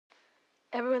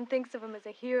Everyone thinks of him as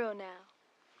a hero now.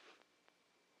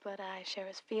 But I share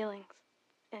his feelings,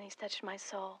 and he's touched my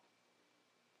soul.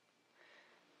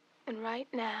 And right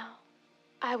now,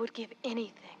 I would give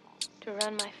anything to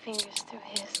run my fingers through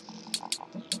his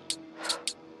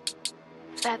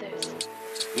feathers.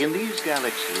 In these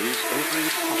galaxies, every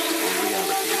possible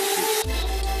reality exists.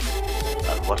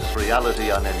 And what is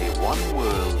reality on any one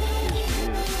world is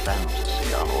mere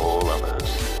fantasy on all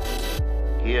others.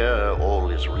 Here, all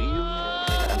is real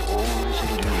and all is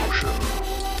illusion.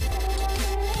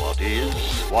 What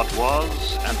is, what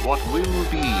was, and what will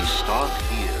be start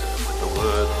here with the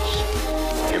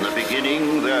words, in the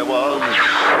beginning there was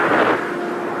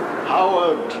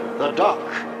Howard the Duck.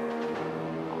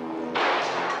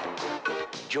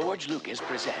 George Lucas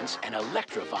presents an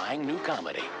electrifying new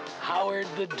comedy, Howard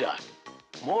the Duck.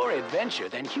 More adventure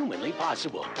than humanly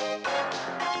possible.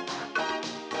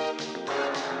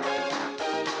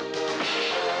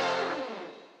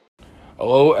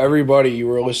 Hello, everybody.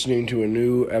 You are listening to a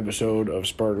new episode of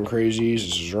Spartan Crazies.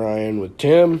 This is Ryan with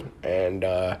Tim, and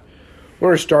we're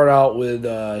going to start out with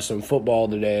some football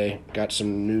today. Got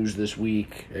some news this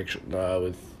week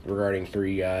regarding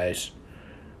three guys.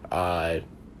 I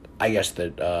guess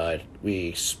that we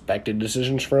expected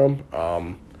decisions from.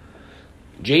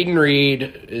 Jaden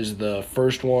Reed is the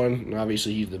first one, and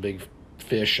obviously he's the big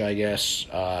fish, I guess.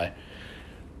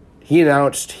 He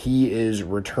announced he is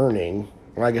returning.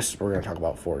 Well, I guess we're going to talk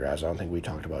about four guys. I don't think we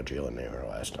talked about Jalen Nailor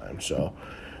last time. So,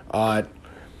 Jaden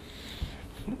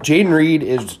Reed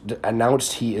is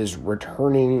announced he is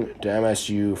returning to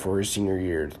MSU for his senior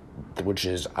year, which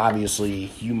is obviously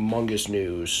humongous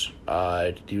news.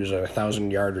 He was a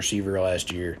 1,000-yard receiver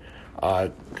last year.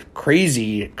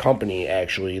 Crazy company,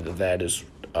 actually, that is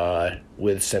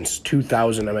with since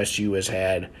 2000 MSU has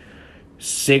had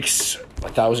 6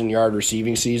 1,000-yard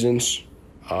receiving seasons.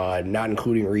 Not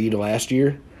including Reed last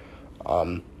year.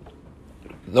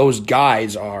 Those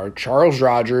guys are Charles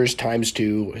Rogers times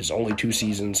 2. His only 2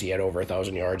 seasons, he had over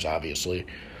 1,000 yards, obviously.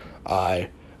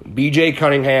 B.J.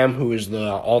 Cunningham, who is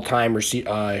the all-time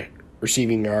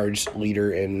receiving yards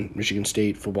leader in Michigan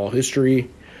State football history.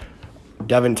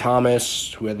 Devin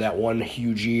Thomas, who had that one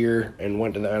huge year and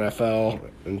went to the NFL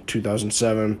in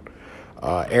 2007.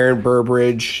 Aaron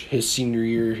Burbridge, his senior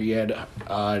year, he had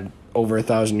over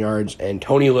 1,000 yards, and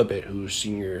Tony Lippett, whose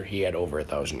senior he had over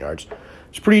 1,000 yards.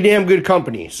 It's pretty damn good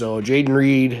company. So Jaden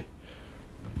Reed,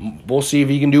 we'll see if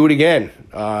he can do it again.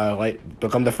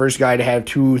 Become the first guy to have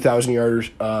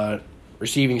 2,000-yard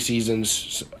receiving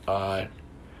seasons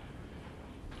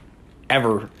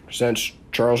ever since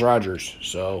Charles Rogers.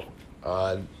 So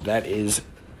that is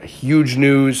huge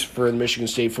news for the Michigan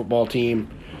State football team.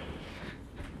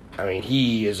 I mean,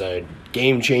 he is a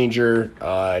game changer.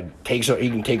 He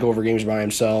can take over games by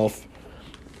himself.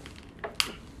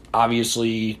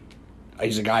 Obviously,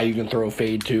 he's a guy you can throw a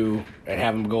fade to and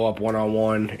have him go up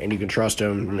one-on-one, and you can trust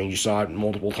him. I mean, you saw it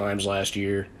multiple times last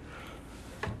year.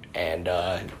 And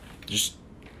just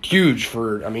huge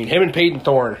for, him and Peyton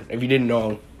Thorne, if you didn't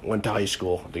know, went to high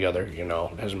school together,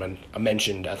 hasn't been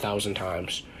mentioned 1,000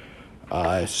 times.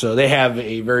 So they have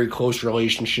a very close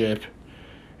relationship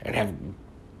and have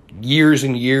years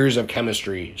and years of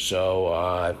chemistry. So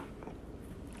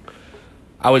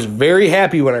I was very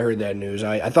happy when I heard that news.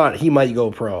 I thought he might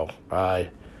go pro.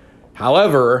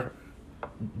 However,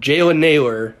 Jalen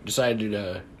Nailor is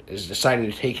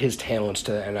deciding to take his talents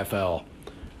to the NFL.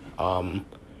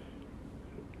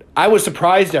 I was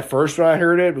surprised at first when I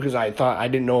heard it because I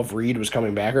didn't know if Reed was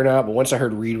coming back or not. But once I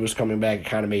heard Reed was coming back, it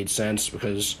kind of made sense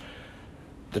because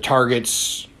the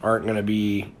targets aren't going to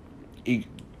be.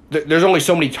 There's only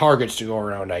so many targets to go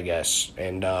around, I guess.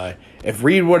 And if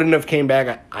Reed wouldn't have came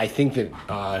back, I think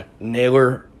that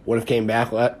Nailor would have came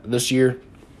back this year.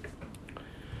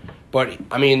 But,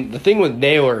 the thing with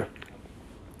Nailor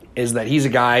is that he's a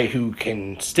guy who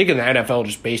can stick in the NFL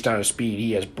just based on his speed.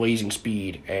 He has blazing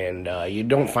speed, and you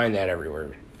don't find that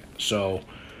everywhere. So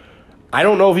I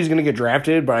don't know if he's going to get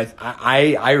drafted, but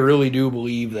I really do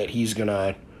believe that he's going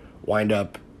to wind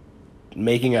up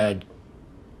making a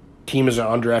team as an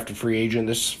undrafted free agent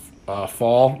this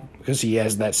fall because he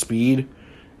has that speed,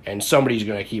 and somebody's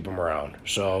going to keep him around.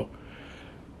 So,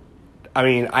 I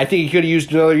think he could have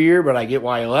used another year, but I get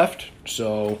why he left.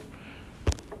 So,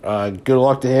 good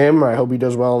luck to him. I hope he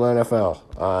does well in the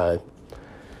NFL.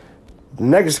 The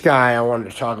next guy I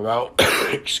wanted to talk about,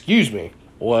 is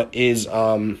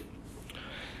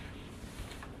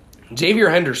Xavier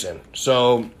Henderson.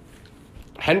 So,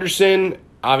 Henderson,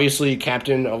 obviously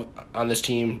captain on this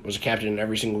team, was a captain in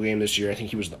every single game this year. I think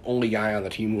he was the only guy on the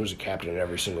team who was a captain in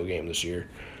every single game this year.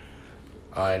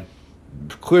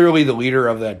 Clearly the leader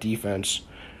of that defense.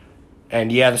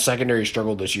 And yeah, the secondary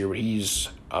struggled this year, but he's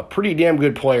a pretty damn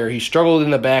good player. He struggled in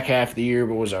the back half of the year,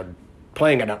 but was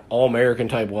playing at an All-American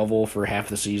type level for half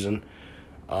the season.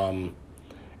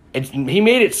 He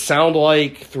made it sound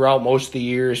like throughout most of the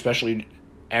year, especially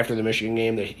after the Michigan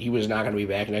game, that he was not going to be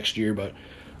back next year. But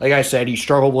like I said, he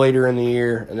struggled later in the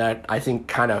year, and that, I think,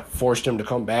 kind of forced him to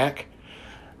come back.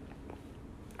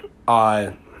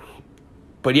 But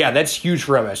yeah, that's huge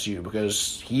for MSU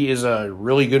because he is a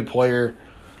really good player.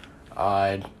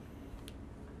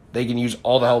 They can use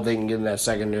all the help they can get in that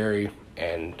secondary,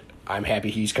 and I'm happy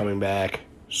he's coming back.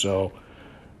 So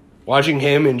watching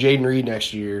him and Jaden Reed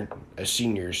next year as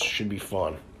seniors should be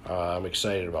fun. I'm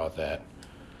excited about that.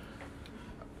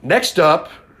 Next up,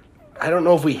 I don't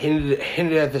know if we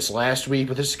hinted at this last week,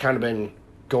 but this has kind of been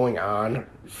going on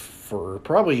for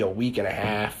probably a week and a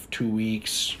half, 2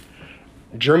 weeks.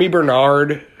 Jeremy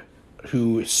Bernard,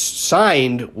 who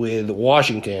signed with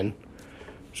Washington,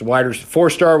 is a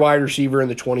 4-star wide receiver in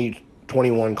the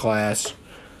 2021 class.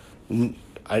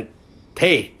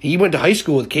 Hey, he went to high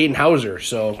school with Caden Hauser,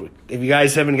 so if you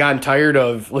guys haven't gotten tired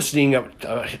of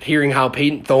hearing how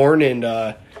Peyton Thorne and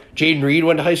Jaden Reed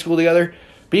went to high school together,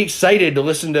 be excited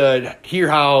to hear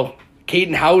how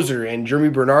Caden Hauser and Jeremy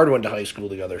Bernard went to high school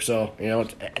together. So,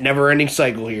 it's a never-ending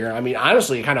cycle here. I mean,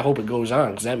 honestly, I kind of hope it goes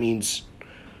on because that means,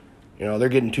 they're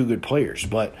getting 2 good players.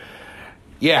 But,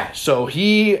 yeah, so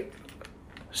he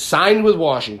signed with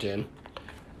Washington.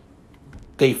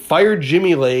 They fired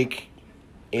Jimmy Lake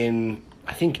in,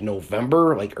 I think,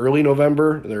 November, like early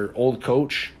November, their old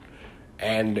coach.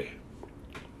 And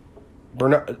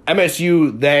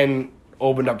MSU then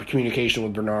opened up a communication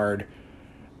with Bernard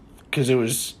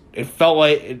because it felt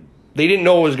like they didn't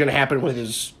know what was going to happen with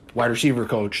his wide receiver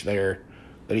coach there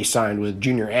that he signed with,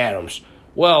 Junior Adams.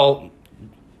 Well,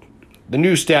 the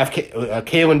new staff,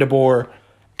 Kalen DeBoer,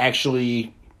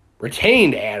 actually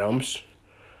retained Adams,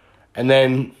 and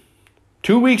then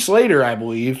 2 weeks later, I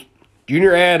believe,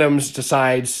 Junior Adams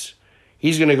decides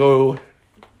he's going to go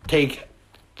take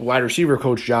the wide receiver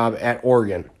coach job at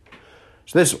Oregon.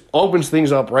 So this opens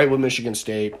things up right with Michigan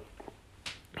State.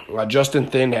 Justin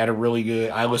Thinn had a really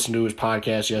good... I listened to his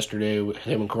podcast yesterday with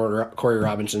him and Corey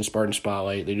Robinson, Spartan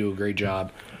Spotlight. They do a great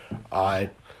job.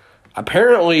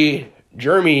 Apparently,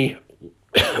 Jeremy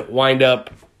wound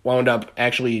up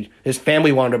actually... His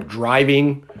family wound up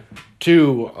driving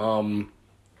to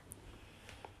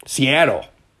Seattle.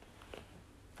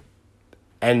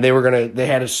 And they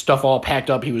had his stuff all packed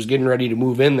up. He was getting ready to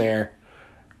move in there.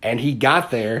 And he got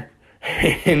there,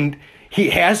 and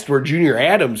he asked where Junior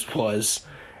Adams was,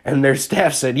 and their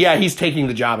staff said, yeah, he's taking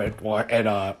the job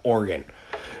at Oregon.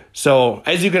 So,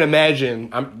 as you can imagine,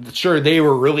 I'm sure they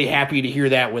were really happy to hear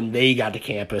that when they got to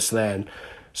campus then.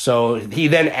 So, he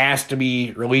then asked to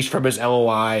be released from his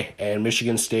LOI, and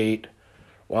Michigan State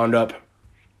wound up,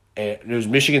 it was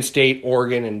Michigan State,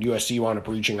 Oregon, and USC wound up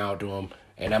reaching out to him,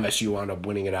 and MSU wound up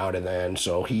winning it out in the end.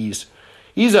 So, he's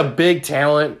a big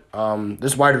talent.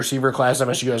 This wide receiver class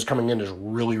MSU has coming in is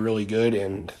really, really good,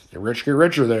 and the rich get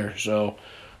richer there. So,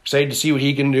 excited to see what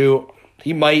he can do.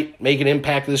 He might make an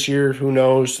impact this year, who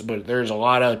knows, but there's a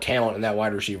lot of talent in that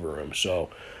wide receiver room.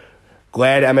 So,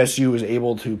 glad MSU was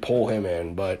able to pull him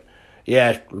in. But,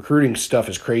 yeah, recruiting stuff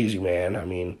is crazy, man. I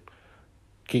mean,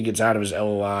 kid gets out of his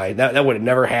LOI. That would have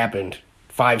never happened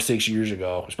 5-6 years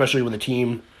ago, especially with a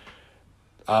team,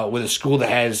 with a school that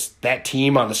has that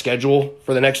team on the schedule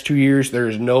for the next 2 years. There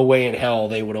is no way in hell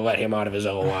they would have let him out of his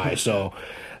LOI. So,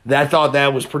 I thought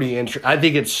that was pretty interesting. I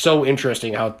think it's so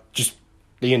interesting how just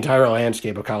the entire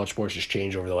landscape of college sports has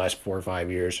changed over the last 4 or 5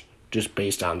 years just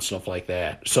based on stuff like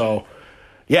that. So,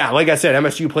 yeah, like I said,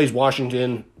 MSU plays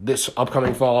Washington this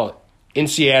upcoming fall in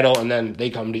Seattle, and then they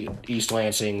come to East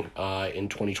Lansing in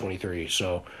 2023.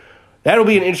 So, that'll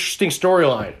be an interesting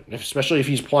storyline, especially if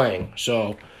he's playing.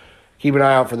 So, keep an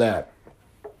eye out for that.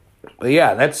 But,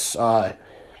 yeah, that's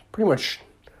pretty much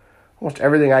almost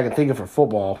everything I can think of for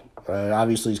football.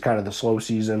 Obviously, it's kind of the slow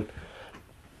season.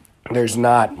 There's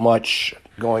not much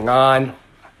going on.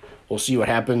 We'll see what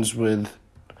happens with,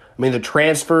 the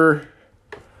transfer.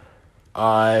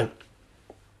 The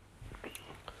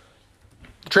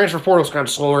transfer portal is kind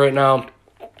of slow right now.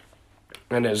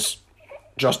 And as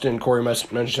Justin and Corey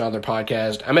mentioned on their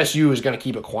podcast, MSU is going to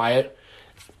keep it quiet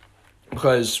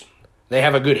because they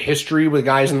have a good history with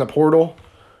guys in the portal.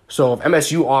 So if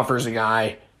MSU offers a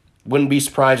guy, wouldn't be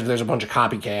surprised if there's a bunch of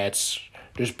copycats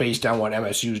just based on what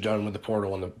MSU's done with the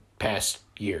portal in the past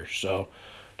year. So,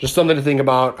 just something to think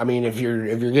about. If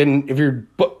you're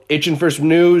itching for some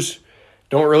news,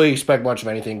 don't really expect much of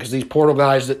anything because these portal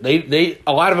guys, a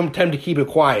lot of them tend to keep it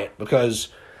quiet because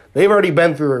they've already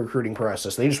been through a recruiting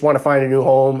process. They just want to find a new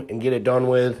home and get it done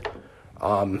with.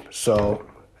 So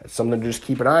it's something to just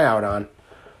keep an eye out on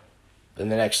in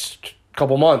the next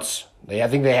couple months. I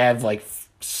think they have like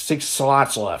 6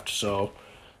 slots left, so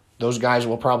those guys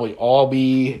will probably all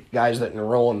be guys that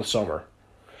enroll in the summer.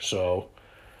 So,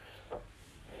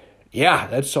 yeah,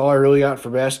 that's all I really got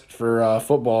for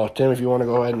football. Tim, if you want to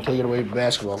go ahead and take it away with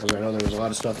basketball, because I know there was a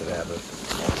lot of stuff that happened.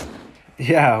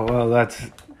 Yeah, well, that's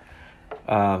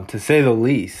to say the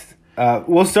least.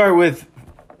 We'll start with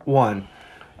one.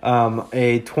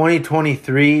 A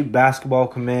 2023 basketball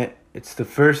commit. It's the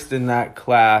first in that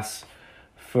class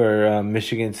for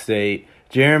Michigan State.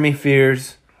 Jeremy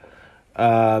Fears.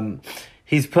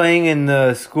 He's playing in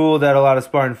the school that a lot of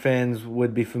Spartan fans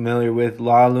would be familiar with,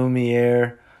 La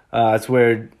Lumiere. That's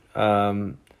where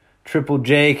Triple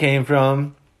J came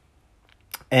from.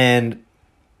 And,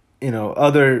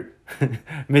 other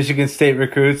Michigan State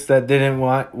recruits that didn't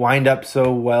wind up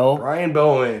so well. Brian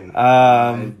Bowen,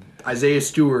 Isaiah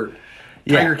Stewart,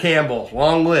 Tiger Campbell,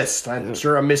 long list. I'm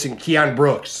sure I'm missing Keon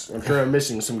Brooks. I'm sure I'm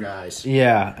missing some guys.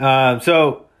 Yeah.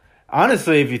 So,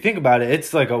 honestly, if you think about it,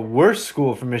 it's like a worse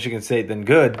school for Michigan State than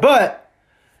good. But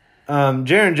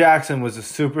Jaren Jackson was a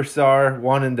superstar,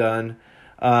 one and done.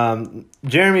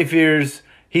 Jeremy Fears,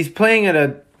 he's playing at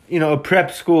a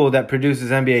prep school that produces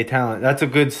NBA talent. That's a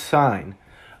good sign.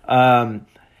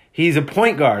 He's a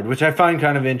point guard, which I find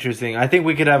kind of interesting. I think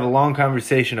we could have a long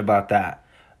conversation about that.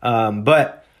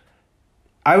 But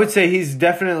I would say he's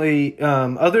definitely,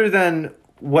 other than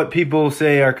what people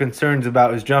say are concerns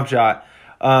about his jump shot,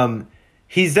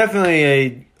 he's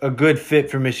definitely a good fit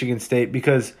for Michigan State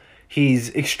because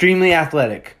he's extremely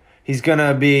athletic. He's going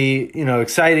to be,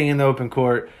 exciting in the open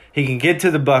court. He can get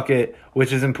to the bucket,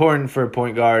 which is important for a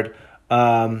point guard.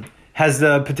 Has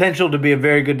the potential to be a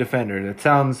very good defender. That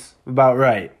sounds about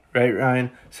right,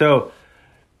 Ryan? So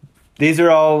these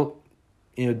are all,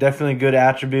 definitely good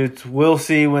attributes. We'll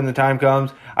see when the time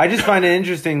comes. I just find it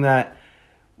interesting that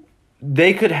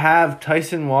they could have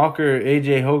Tyson Walker,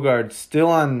 AJ Hoggard still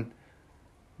on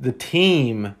the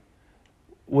team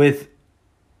with.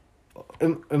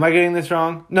 Am I getting this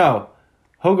wrong? No,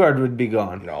 Hoggard would be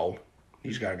gone. No,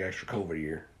 he's got an extra COVID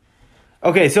year.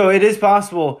 Okay, so it is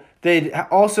possible they'd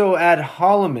also add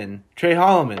Trey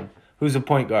Holloman, who's a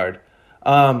point guard.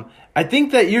 I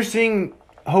think that you're seeing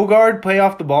Hoggard play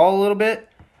off the ball a little bit.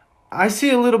 I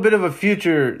see a little bit of a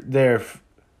future there,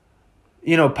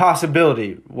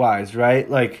 possibility-wise, right?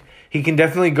 Like, he can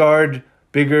definitely guard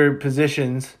bigger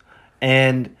positions,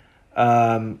 and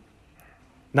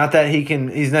not that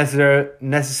he's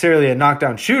necessarily a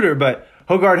knockdown shooter, but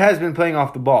Hoggard has been playing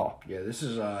off the ball. Yeah, this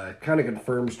is kind of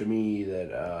confirms to me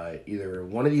that either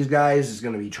one of these guys is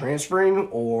going to be transferring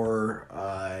or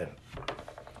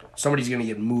somebody's going to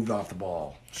get moved off the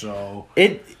ball. So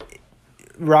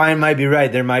Ryan might be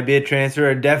right. There might be a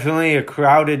transfer. Definitely a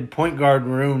crowded point guard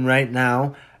room right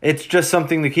now. It's just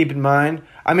something to keep in mind.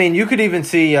 I mean, you could even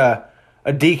see a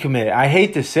decommit. I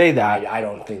hate to say that. I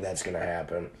don't think that's going to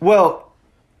happen. Well,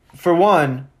 for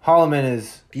one,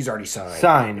 Holloman he's already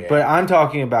signed. Yeah. But I'm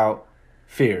talking about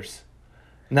Fierce.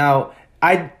 Now,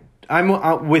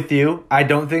 I'm with you. I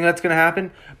don't think that's going to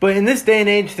happen. But in this day and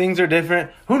age, things are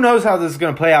different. Who knows how this is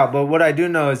going to play out? But what I do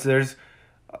know is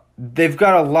they've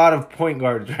got a lot of point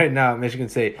guards right now at Michigan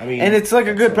State. I mean, and it's like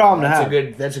a good problem to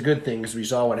have. That's a good thing because we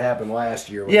saw what happened last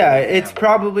year. Yeah, it's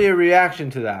probably a reaction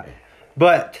to that.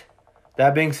 But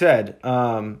that being said,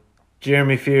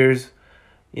 Jeremy Fears,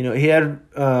 he had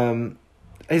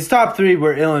his top 3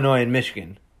 were Illinois and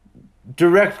Michigan,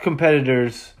 direct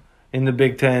competitors in the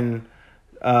Big Ten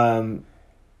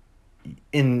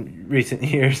in recent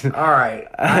years. All right,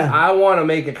 I want to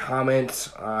make a comment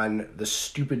on the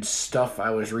stupid stuff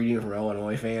I was reading from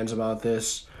Illinois fans about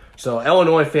this. So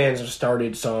Illinois fans have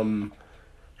started some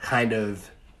kind of,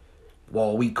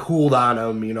 we cooled on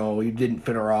him, he didn't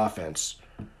fit our offense.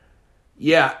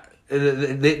 Yeah,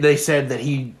 they said that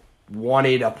he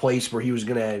wanted a place where he was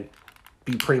going to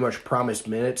be pretty much promised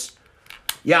minutes.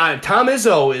 Yeah, Tom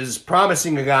Izzo is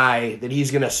promising a guy that he's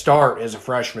going to start as a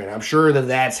freshman. I'm sure that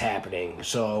that's happening.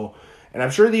 So, and I'm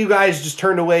sure that you guys just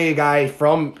turned away a guy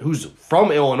who's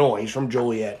from Illinois. He's from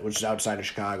Joliet, which is outside of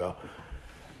Chicago.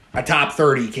 A top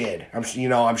 30 kid. I'm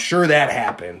sure that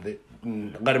happened.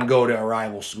 Let him go to a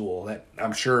rival school.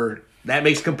 I'm sure that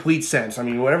makes complete sense. I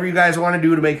mean, whatever you guys want to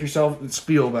do to make yourself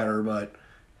feel better, but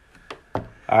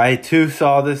I too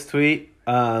saw this tweet.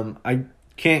 I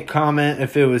can't comment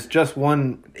if it was just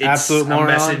one absolute moron.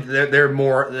 Message.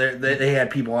 They had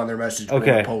people on their message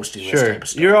board posting this type of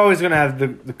stuff. You're always going to have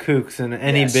the kooks in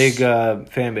any big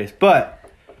fan base. But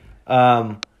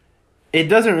it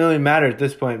doesn't really matter at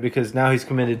this point because now he's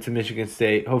committed to Michigan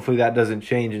State. Hopefully that doesn't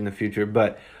change in the future.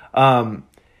 But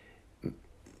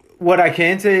what I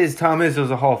can say is Tom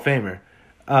Izzo's a Hall of Famer.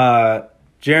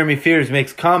 Jeremy Fears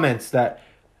makes comments that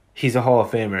he's a Hall of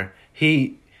Famer.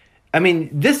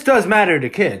 This does matter to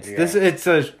kids. Yeah.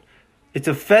 It's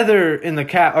a feather in the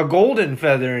cap, a golden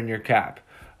feather in your cap,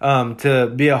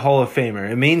 to be a Hall of Famer.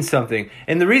 It means something.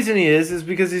 And the reason he is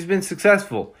because he's been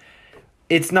successful.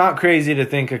 It's not crazy to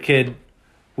think a kid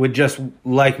would just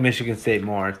like Michigan State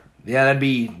more. Yeah, that'd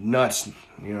be nuts,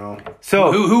 you know.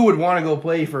 So who would want to go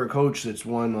play for a coach that's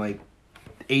won like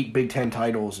 8 Big Ten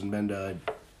titles and been to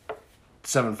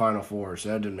 7 Final Fours?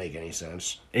 That didn't make any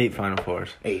sense. 8 Final Fours.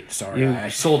 8, sorry. I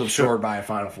sold him short by a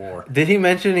Final Four. Did he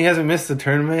mention he hasn't missed the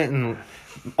tournament in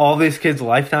all these kids'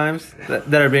 lifetimes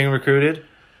that are being recruited?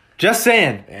 Just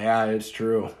saying. Yeah, it's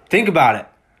true. Think about it.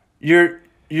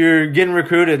 You're getting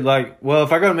recruited like, well,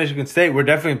 if I go to Michigan State, we're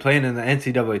definitely playing in the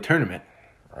NCAA tournament.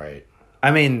 Right. I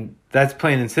mean, that's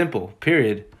plain and simple,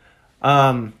 period.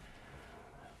 That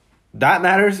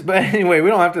matters. But anyway, we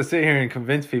don't have to sit here and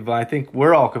convince people. I think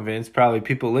we're all convinced, probably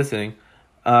people listening.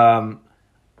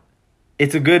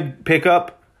 It's a good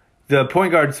pickup. The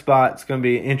point guard spot's going to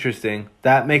be interesting.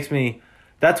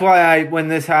 That's why when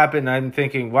this happened, I'm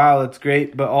thinking, wow, that's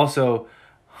great. But also,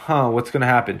 what's going to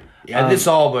happen? Yeah, this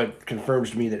all but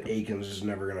confirms to me that Akins is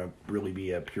never going to really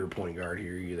be a pure point guard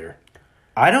here either.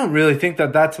 I don't really think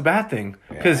that that's a bad thing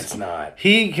because it's not.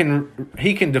 He can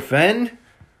defend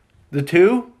the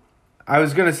 2. I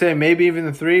was gonna say maybe even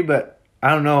the 3, but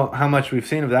I don't know how much we've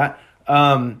seen of that.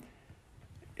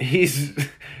 He's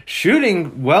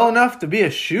shooting well enough to be a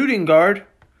shooting guard.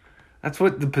 That's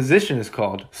what the position is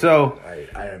called. So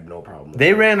I have no problem with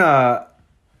they that. ran a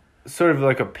sort of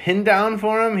like a pin down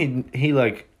for him. He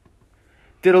like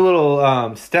did a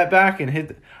little step back and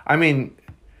hit.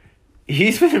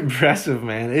 He's been impressive,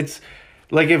 man. It's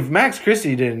like if Max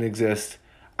Christie didn't exist,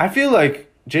 I feel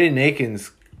like Jaden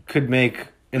Akins could make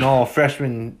an all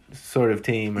freshman sort of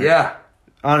team. Yeah.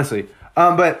 Honestly.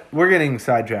 But we're getting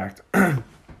sidetracked.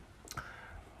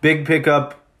 Big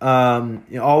pickup.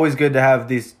 Always good to have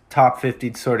these top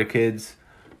 50 sort of kids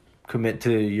commit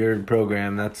to your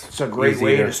program. It's a great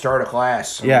way to start a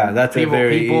class. That's people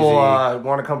easy.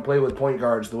 want to come play with point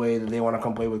guards the way that they want to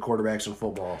come play with quarterbacks in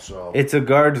football. So it's a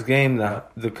guards game,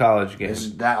 the college game.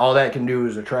 All that can do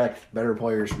is attract better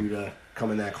players for you to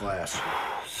come in that class.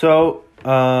 So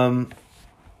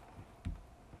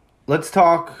let's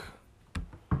talk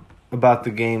about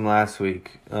the game last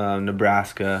week,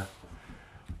 Nebraska.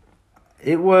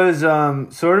 It was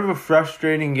sort of a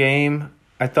frustrating game.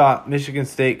 I thought Michigan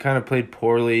State kind of played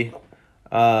poorly,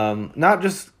 not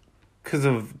just because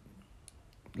of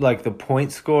like the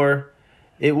point score.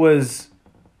 It was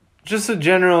just a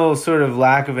general sort of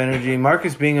lack of energy.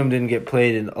 Marcus Bingham didn't get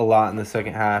played a lot in the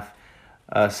second half.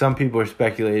 Some people are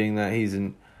speculating that he's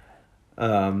in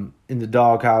the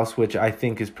doghouse, which I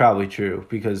think is probably true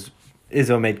because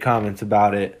Izzo made comments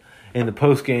about it in the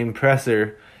post-game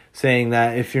presser, saying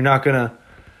that if you're not going to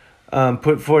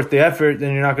put forth the effort,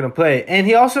 then you're not going to play. And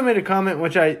he also made a comment,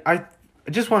 which I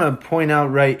just want to point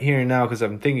out right here and now because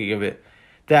I'm thinking of it,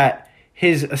 that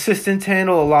his assistants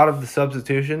handle a lot of the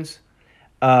substitutions.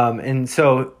 And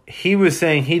so he was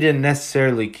saying he didn't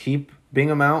necessarily keep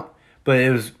Bingham out, but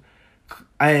it was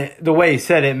the way he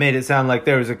said it made it sound like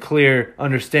there was a clear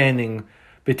understanding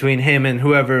between him and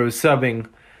whoever was subbing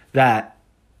that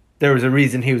there was a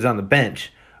reason he was on the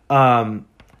bench.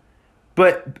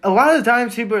 But a lot of the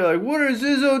times people are like, what is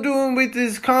Izzo doing with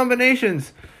his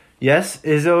combinations? Yes,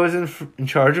 Izzo is in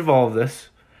charge of all of this.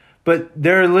 But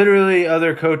there are literally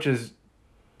other coaches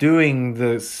doing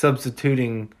the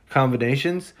substituting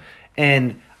combinations.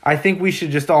 And I think we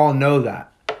should just all know that.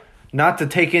 Not to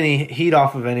take any heat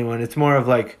off of anyone. It's more of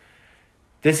like,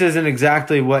 this isn't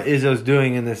exactly what Izzo's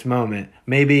doing in this moment.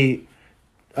 Maybe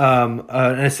an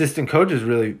assistant coach is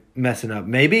really messing up.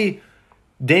 Maybe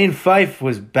Dane Fife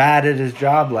was bad at his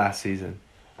job last season.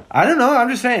 I don't know. I'm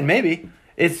just saying, maybe.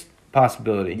 It's a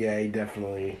possibility. Yeah, he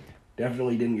definitely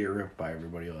didn't get ripped by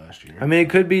everybody last year. I mean,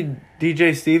 it could be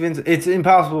DJ Stevens. It's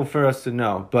impossible for us to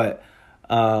know, but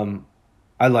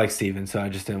I like Stevens, so I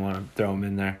just didn't want to throw him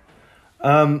in there.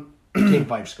 Dane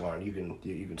Fife's gone. You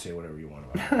can say whatever you want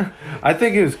about it. I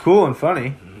think it was cool and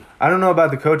funny. I don't know about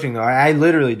the coaching though. I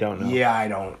literally don't know. Yeah, I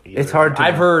don't either. It's hard to know.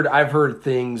 I've heard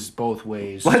things both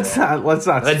ways. Let's not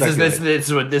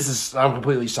speculate. This is I'm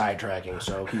completely sidetracking,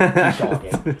 so keep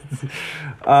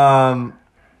talking.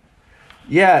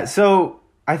 Yeah, so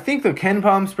I think the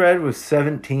KenPom spread was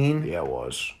 17. Yeah, it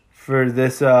was. For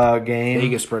this game.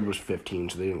 Vegas spread was 15,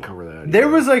 so they didn't cover that either. There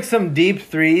was like some deep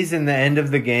threes in the end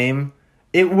of the game.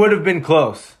 It would have been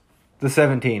close, the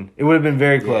 17. It would have been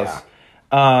very close.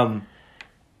 Yeah.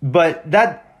 But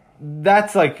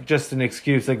that's like just an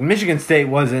excuse. Like Michigan State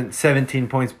wasn't 17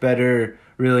 points better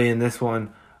really in this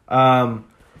one.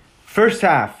 First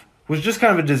half was just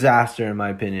kind of a disaster in my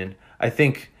opinion. I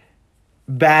think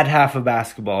bad half of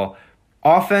basketball.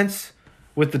 Offense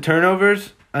with the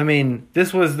turnovers, I mean,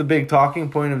 this was the big talking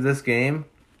point of this game.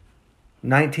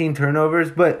 19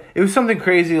 turnovers, but it was something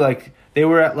crazy like they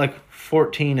were at like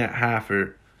 14 at half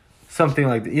or something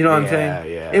like that. You know what I'm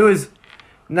saying? Yeah. It was,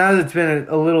 now that it's been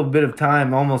a little bit of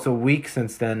time, almost a week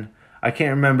since then, I can't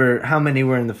remember how many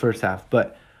were in the first half,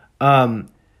 but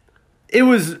it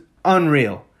was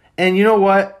unreal. And you know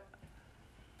what?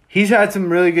 He's had some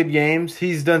really good games.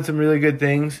 He's done some really good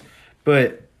things,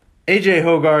 but AJ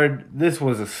Hoggard, this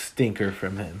was a stinker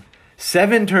from him.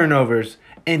 7 turnovers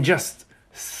and just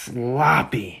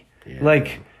sloppy. Yeah.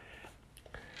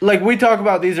 Like we talk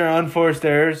about these are unforced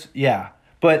errors, yeah.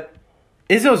 But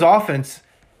Izzo's offense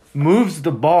moves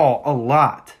the ball a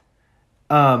lot.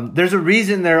 There's a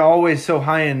reason they're always so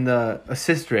high in the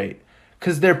assist rate.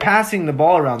 Because they're passing the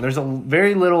ball around. There's a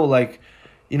very little,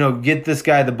 get this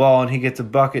guy the ball and he gets a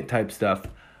bucket type stuff.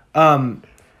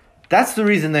 That's the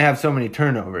reason they have so many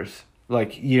turnovers,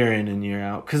 year in and year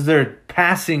out. Because they're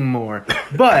passing more.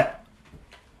 But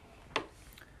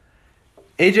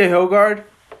AJ Hoggard,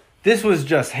 this was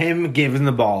just him giving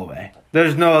the ball away.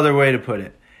 There's no other way to put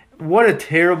it. What a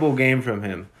terrible game from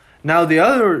him. Now, the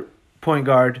other point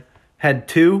guard had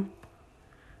 2.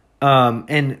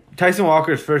 And Tyson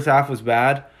Walker's first half was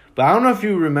bad. But I don't know if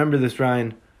you remember this,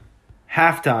 Ryan.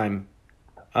 Halftime.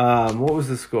 What was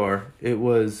the score? It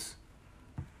was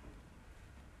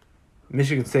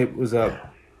Michigan State was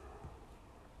up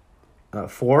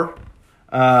 4.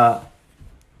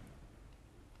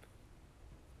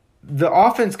 The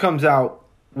offense comes out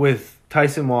with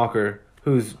Tyson Walker,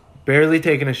 who's barely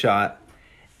taking a shot,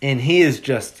 and he is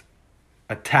just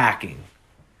attacking.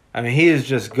 I mean, he is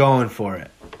just going for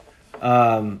it.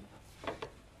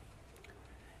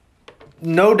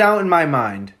 No doubt in my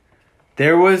mind,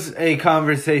 there was a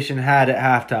conversation had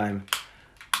at halftime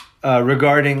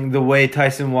regarding the way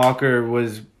Tyson Walker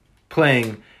was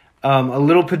playing, a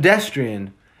little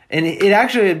pedestrian. And it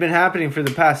actually had been happening for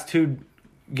the past 2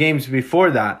 games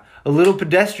before that. A little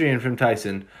pedestrian from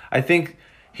Tyson. I think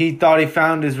he thought he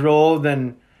found his role,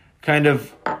 then kind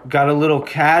of got a little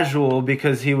casual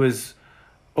because he was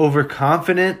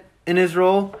overconfident in his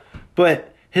role.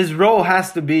 But his role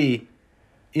has to be,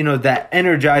 that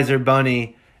Energizer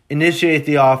Bunny, initiate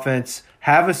the offense,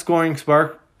 have a scoring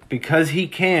spark because he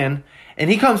can. And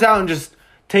he comes out and just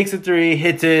takes a 3,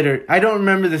 hits it. Or I don't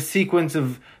remember the sequence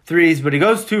of threes, but he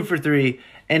goes 2 for 3,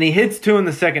 and he hits 2 in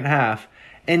the second half.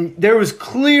 And there was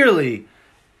clearly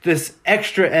this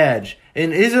extra edge.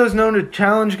 And Izzo's known to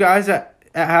challenge guys at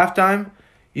halftime.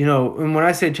 And when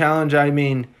I say challenge, I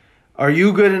mean, are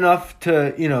you good enough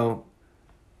to,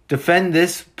 defend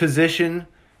this position,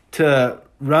 to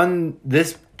run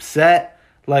this set?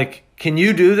 Can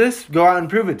you do this? Go out and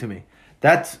prove it to me.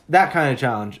 That's that kind of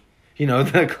challenge.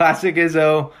 The classic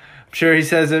Izzo, I'm sure he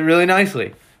says it really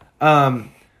nicely.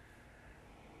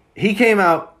 He came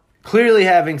out clearly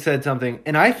having said something,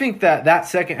 and I think that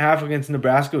second half against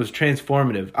Nebraska was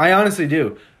transformative. I honestly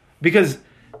do. Because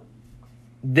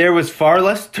there was far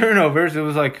less turnovers. It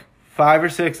was 5 or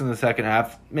 6 in the second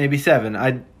half, maybe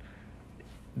 7.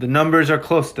 The numbers are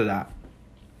close to that.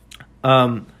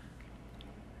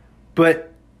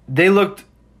 But they looked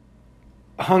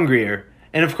hungrier.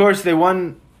 And, of course, they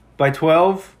won by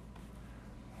 12.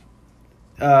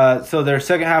 So their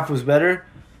second half was better.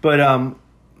 But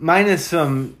minus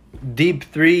some deep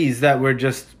threes that were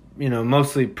just,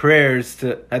 mostly prayers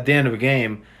at the end of a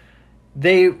game,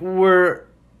 they were,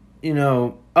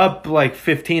 up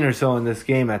 15 or so in this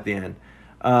game at the end.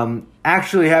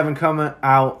 Actually having come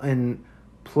out and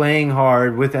playing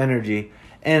hard with energy.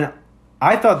 And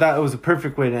I thought that was a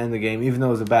perfect way to end the game, even though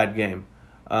it was a bad game.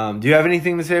 Do you have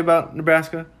anything to say about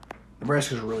Nebraska?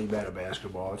 Nebraska's really bad at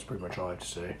basketball. That's pretty much all I have to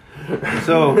say.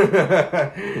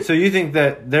 So you think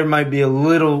that there might be a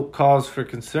little cause for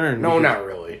concern? No, not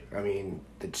really. I mean,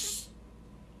 it's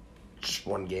just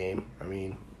one game.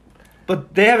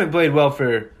 But they haven't played well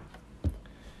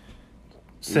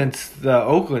since the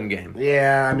Oakland game.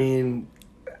 Yeah,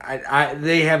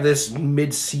 they have this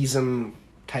mid-season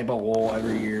type of lull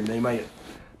every year.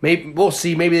 And we'll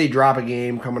see. Maybe they drop a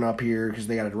game coming up here because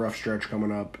they got a rough stretch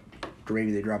coming up. Or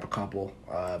maybe they drop a couple.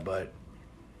 But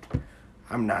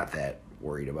I'm not that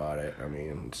worried about it.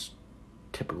 It's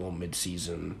typical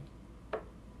mid-season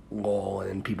lull,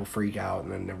 and people freak out,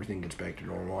 and then everything gets back to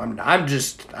normal. I'm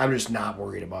just not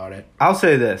worried about it. I'll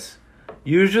say this: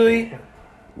 usually,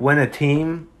 when a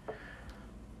team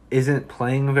isn't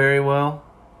playing very well,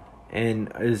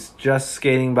 and is just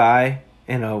skating by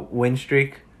in a win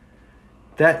streak,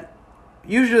 that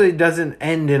usually doesn't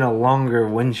end in a longer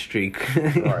win streak.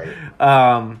 Right.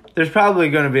 There's probably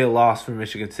going to be a loss for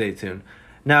Michigan State soon.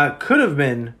 Now, it could have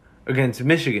been against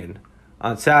Michigan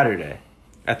on Saturday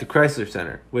at the Chrysler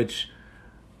Center, which,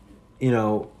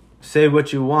 say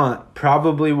what you want,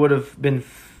 probably would have been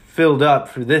filled up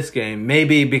for this game,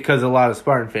 maybe because a lot of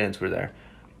Spartan fans were there.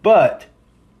 But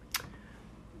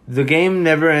the game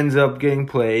never ends up getting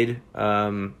played.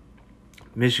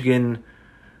 Michigan,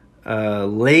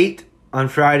 late on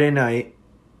Friday night,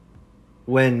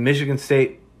 when Michigan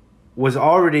State was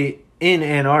already in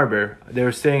Ann Arbor, they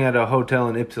were staying at a hotel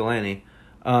in Ypsilanti.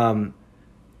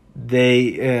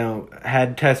 They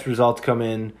had test results come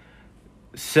in,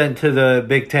 sent to the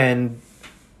Big Ten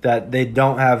that they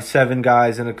don't have 7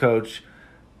 guys and a coach,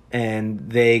 and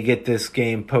they get this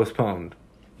game postponed.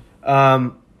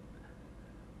 Tom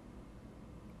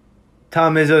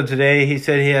Izzo today, he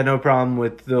said he had no problem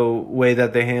with the way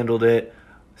that they handled it.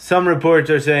 Some reports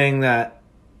are saying that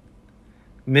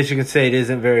Michigan State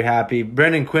isn't very happy.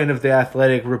 Brendan Quinn of The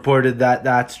Athletic reported that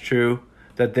that's true,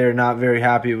 that they're not very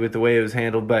happy with the way it was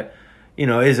handled. But,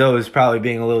 Izzo is probably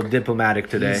being a little diplomatic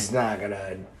today. He's not going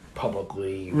to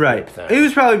publicly... Right. He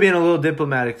was probably being a little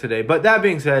diplomatic today. But that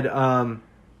being said,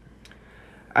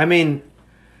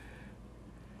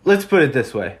 let's put it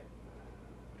this way.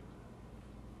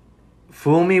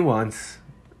 Fool me once,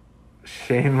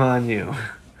 shame on you.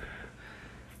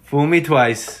 Fool me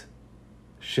twice,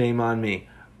 shame on me.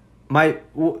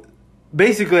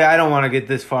 Basically, I don't want to get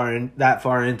that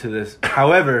far into this.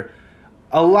 However,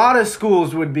 a lot of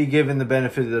schools would be given the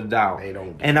benefit of the doubt. They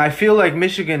don't. And I feel like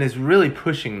Michigan is really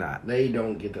pushing that. They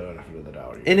don't get the benefit of the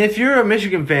doubt. And if you're a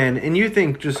Michigan fan and you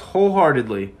think just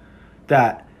wholeheartedly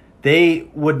that they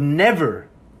would never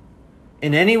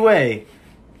in any way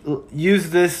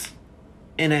use this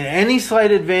in any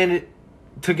slight advantage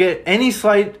to get any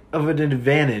slight of an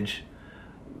advantage,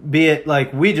 be it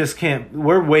like we just can't,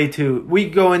 we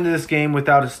go into this game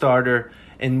without a starter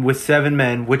and with 7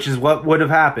 men, which is what would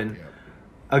have happened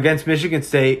against Michigan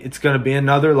State. It's going to be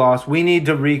another loss. We need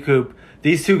to recoup.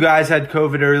 These 2 guys had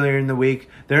COVID earlier in the week.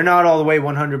 They're not all the way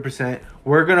 100%.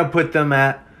 We're going to put them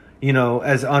at,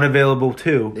 as unavailable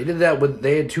too. They did that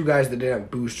they had 2 guys that didn't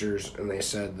have boosters, and they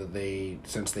said that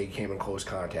since they came in close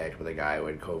contact with a guy who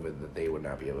had COVID, that they would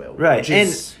not be available. Right,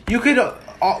 and we could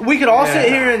all sit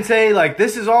here and say, like,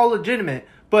 this is all legitimate,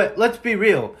 but let's be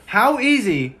real. How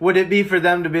easy would it be for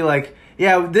them to be like,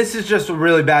 yeah, this is just a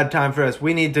really bad time for us.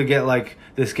 We need to get, like,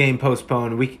 this game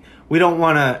postponed. We don't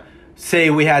want to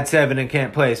say we had 7 and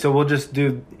can't play, so we'll just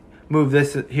move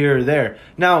this here or there.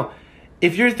 Now,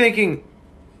 if you're thinking,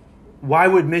 why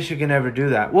would Michigan ever do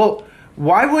that? Well,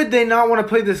 why would they not want to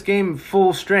play this game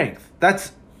full strength?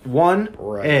 That's 1,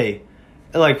 right.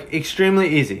 Like, extremely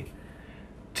easy.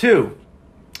 2,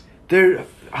 they're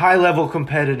high-level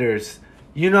competitors.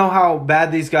 You know how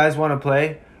bad these guys want to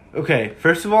play? Okay,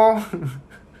 first of all,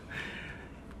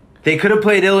 they could have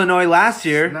played Illinois last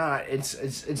year.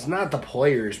 It's not the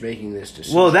players making this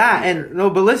decision. Well,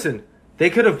 but listen, they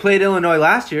could have played Illinois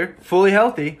last year, fully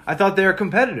healthy. I thought they were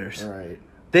competitors. Right.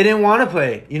 They didn't want to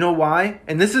play. You know why?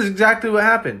 And this is exactly what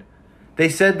happened. They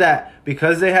said that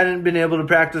because they hadn't been able to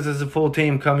practice as a full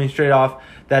team coming straight off,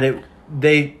 that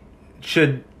they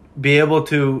should be able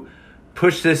to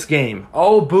push this game.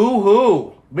 Oh,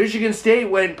 boo-hoo. Michigan State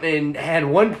went and had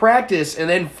 1 practice and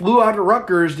then flew out to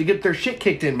Rutgers to get their shit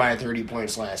kicked in by 30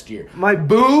 points last year.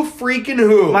 Boo freaking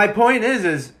who. My point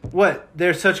is what?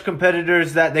 They're such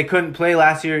competitors that they couldn't play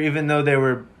last year even though they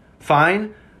were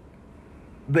fine?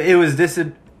 But it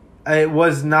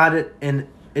was not an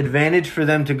advantage for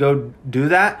them to go do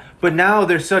that. But now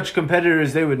they're such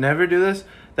competitors they would never do this.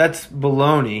 That's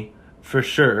baloney for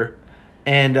sure.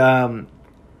 And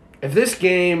if this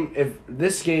game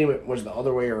was the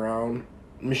other way around,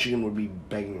 Michigan would be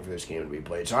begging for this game to be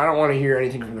played. So I don't want to hear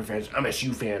anything from their fans.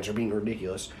 MSU fans are being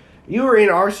ridiculous. You were in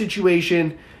our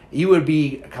situation, you would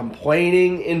be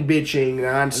complaining and bitching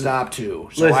nonstop too.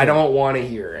 So listen, I don't want to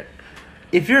hear it.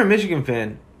 If you're a Michigan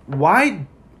fan, why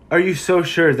are you so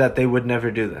sure that they would never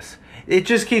do this? It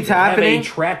just keeps happening. They have a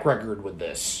track record with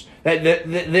this.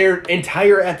 Their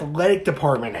entire athletic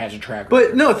department has a track record.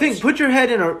 But no, put your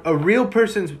head in a real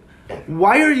person's.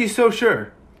 Why are you so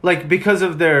sure? Like, because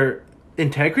of their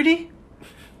integrity?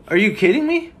 Are you kidding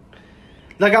me?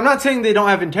 Like, I'm not saying they don't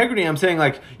have integrity. I'm saying,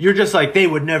 like, you're just like, they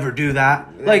would never do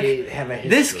that. They have a history.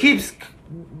 This keeps.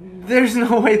 There's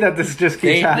no way that this just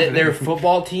keeps happening. Their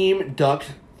football team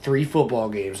ducked 3 football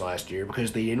games last year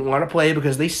because they didn't want to play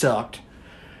because they sucked.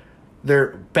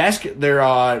 Their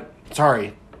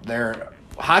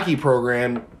hockey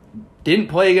program didn't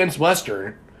play against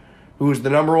Western, who was the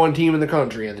number one team in the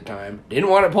country at the time. Didn't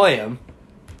want to play them.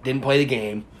 Didn't play the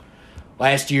game.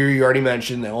 Last year, you already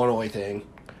mentioned the Illinois thing.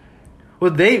 Well,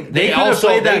 they could have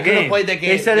played that game.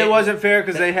 They said it wasn't fair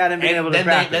because they hadn't been able to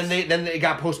practice. Then they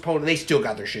got postponed, and they still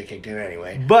got their shit kicked in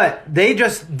anyway. But they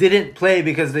just didn't play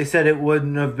because they said it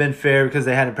wouldn't have been fair because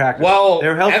they hadn't practiced. Well,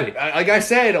 they're healthy. Like I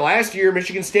said, last year,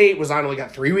 Michigan State was on like a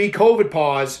 3-week COVID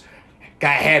pause.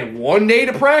 Had 1 day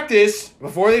to practice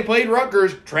before they played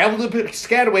Rutgers, traveled to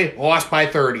Piscataway, lost by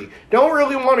 30. Don't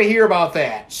really want to hear about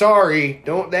that. Sorry.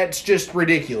 That's just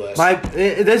ridiculous.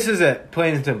 This is it,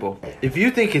 plain and simple. If you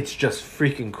think it's just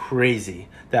freaking crazy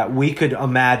that we could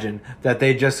imagine that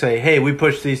they just say, hey, we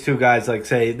pushed these two guys, like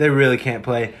say they really can't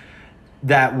play,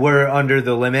 that we're under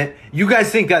the limit. You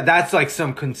guys think that that's like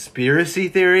some conspiracy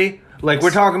theory? Like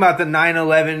we're talking about the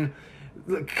 9/11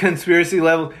 conspiracy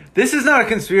level. This is not a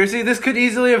conspiracy. This could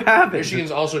easily have happened.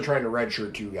 Michigan's also trying to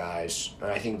redshirt 2 guys,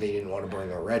 and I think they didn't want to burn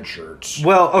their red shirts.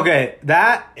 Well, okay,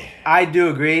 that I do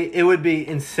agree. It would be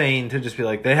insane to just be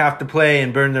like they have to play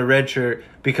and burn their red shirt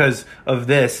because of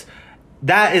this.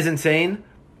 That is insane.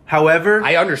 However,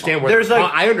 I understand where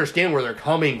they're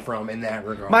coming from in that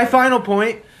regard. My final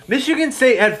point: Michigan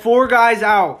State had 4 guys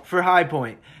out for High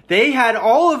Point. They had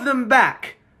all of them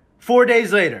back 4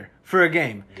 days later for a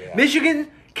game. Yeah. Michigan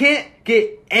can't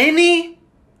get any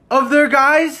of their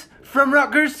guys from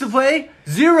Rutgers to play.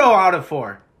 0 out of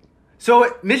 4.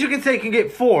 So Michigan State can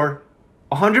get 4,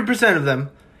 100% of them,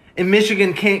 and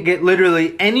Michigan can't get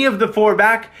literally any of the 4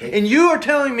 back. And you are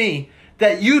telling me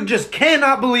that you just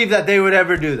cannot believe that they would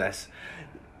ever do this.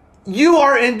 You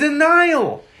are in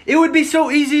denial. It would be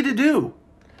so easy to do.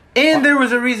 And there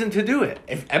was a reason to do it.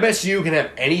 If MSU can have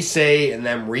any say in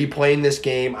them replaying this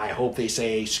game, I hope they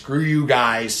say, screw you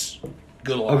guys.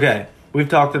 Good luck. Okay, we've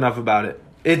talked enough about it.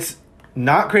 It's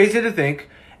not crazy to think.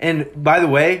 And by the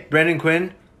way, Brendan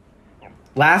Quinn,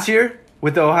 last year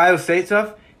with the Ohio State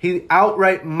stuff, he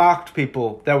outright mocked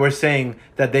people that were saying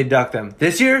that they ducked them.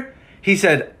 This year, he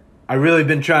said, I really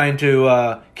been trying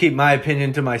to keep my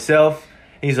opinion to myself.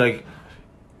 He's like,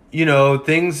 you know,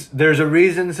 there's a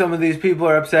reason some of these people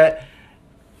are upset.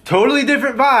 Totally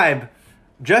different vibe.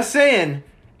 Just saying.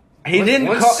 He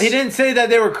didn't say that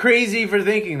they were crazy for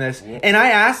thinking this. And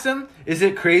I asked him, is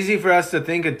it crazy for us to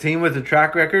think a team with a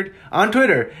track record on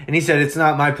Twitter? And he said, it's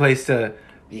not my place to.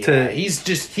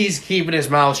 He's keeping his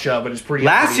mouth shut, but it's pretty.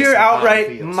 Last year,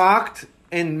 outright mocked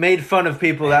and made fun of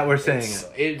people that were saying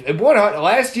it.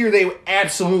 Last year, they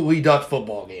absolutely ducked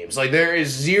football games. Like, there is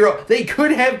 0. They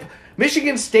could have.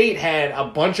 Michigan State had a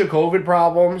bunch of COVID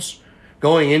problems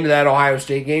going into that Ohio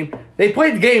State game. They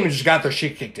played the game and just got their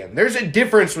shit kicked in. There's a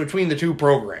difference between the 2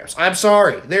 programs. I'm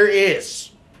sorry. There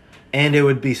is. And it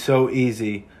would be so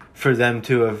easy for them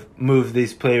to have moved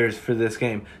these players for this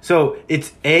game. So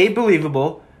it's A,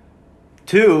 believable,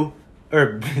 B,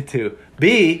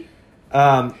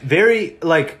 very,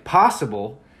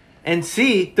 possible, and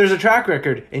C, there's a track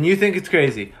record, and you think it's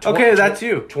crazy. Okay, that's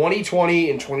you. 2020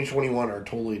 and 2021 are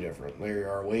totally different.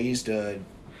 There are ways to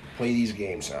play these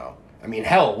games now. I mean,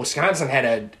 hell, Wisconsin had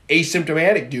an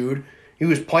asymptomatic dude. He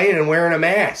was playing and wearing a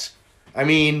mask. I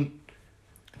mean...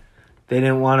 They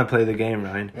didn't want to play the game,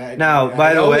 Ryan. Now,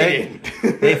 by the way,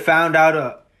 they found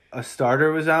out a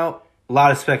starter was out. A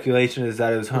lot of speculation is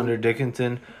that it was Hunter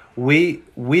Dickinson. We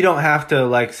don't have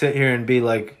to, sit here and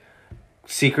be,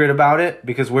 secret about it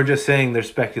because we're just saying there's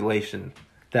speculation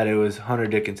that it was Hunter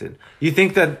Dickinson. You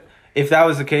think that if that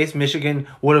was the case, Michigan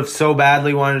would have so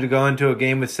badly wanted to go into a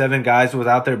game with 7 guys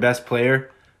without their best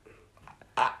player?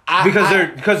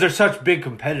 Because they're such big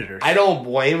competitors. I don't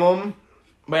blame them,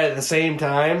 but at the same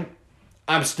time,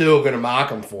 I'm still going to mock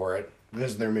them for it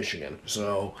because they're Michigan.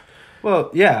 So,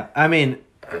 well, yeah, I mean,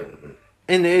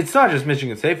 and it's not just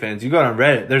Michigan State fans. You go on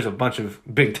Reddit, there's a bunch of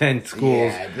Big Ten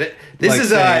schools. Yeah, this is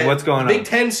saying, what's going on? Big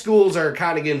Ten schools are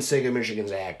kind of getting sick of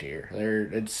Michigan's act here.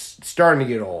 It's starting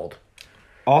to get old.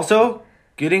 Also,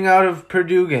 getting out of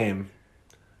Purdue game.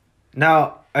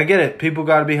 Now, I get it. People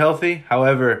got to be healthy.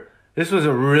 However, this was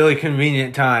a really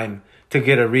convenient time to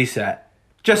get a reset.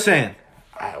 Just saying.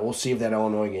 We'll see if that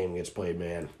Illinois game gets played,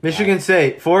 man. Michigan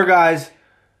State, 4 guys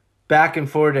back in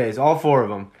 4 days. All 4 of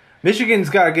them. Michigan's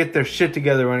got to get their shit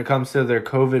together when it comes to their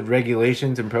COVID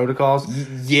regulations and protocols.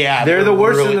 Yeah. They're the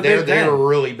worst in the Big Ten. They're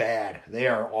really bad. They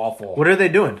are awful. What are they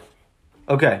doing?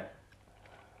 Okay.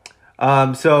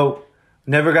 So,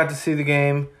 never got to see the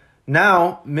game.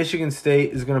 Now, Michigan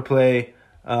State is going to play...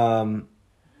 they're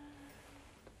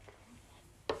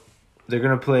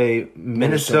going to play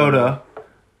Minnesota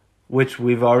which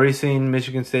we've already seen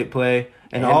Michigan State play,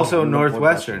 and also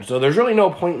Northwestern. So there's really no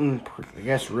point in, I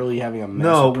guess, really having a massive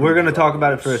No, we're going to preview talk on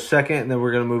about it this. for a second, and then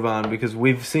we're going to move on because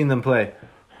we've seen them play.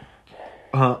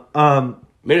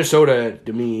 Minnesota,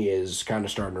 to me, is kind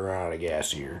of starting to run out of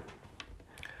gas here.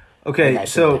 Okay, Like I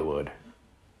said they so would.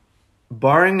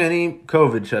 barring any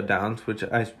COVID shutdowns, which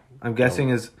I'm guessing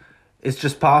is it's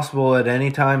just possible at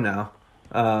any time now.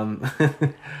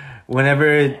 Whenever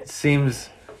it seems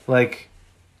like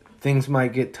things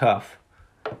might get tough.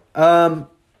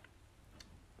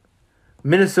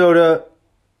 Minnesota,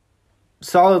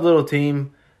 solid little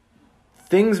team.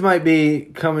 Things might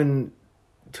be coming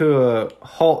to a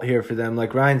halt here for them,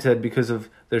 like Ryan said, because of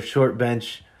their short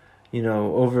bench. You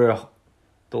know, over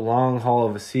the long haul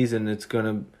of a season, it's going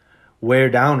to wear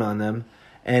down on them.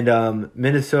 And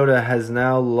Minnesota has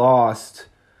now lost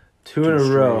two in a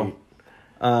row.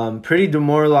 Pretty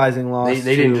demoralizing loss.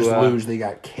 They didn't just lose; they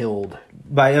got killed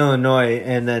by Illinois,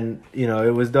 and then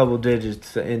it was double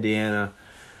digits to Indiana.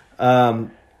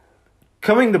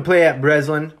 Coming to play at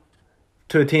Breslin,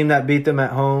 to a team that beat them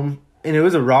at home, and it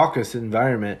was a raucous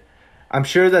environment. I'm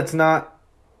sure that's not,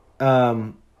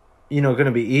 going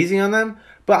to be easy on them.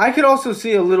 But I could also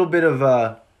see a little bit of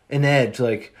an edge,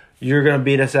 like you're going to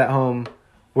beat us at home,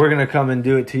 we're going to come and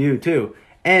do it to you too.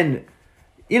 And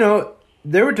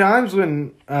there were times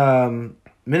when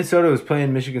Minnesota was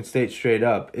playing Michigan State straight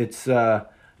up. It's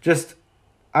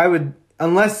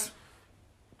unless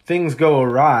things go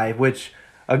awry, which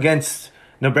against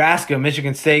Nebraska,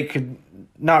 Michigan State could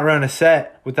not run a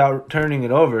set without turning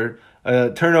it over.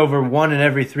 Turnover 1 in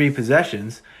every 3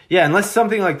 possessions. Yeah, unless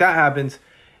something like that happens,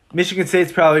 Michigan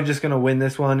State's probably just going to win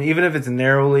this one, even if it's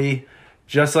narrowly,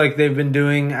 just like they've been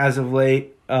doing as of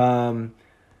late.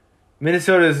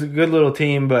 Minnesota is a good little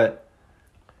team, but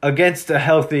against a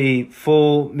healthy,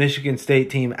 full Michigan State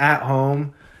team at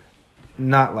home,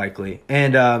 not likely.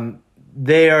 And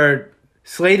they are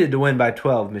slated to win by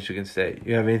 12, Michigan State.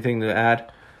 You have anything to add?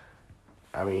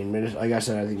 I mean, like I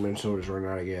said, I think Minnesota's running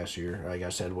out of gas here. Like I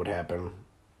said, what happened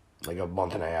like a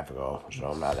month and a half ago, so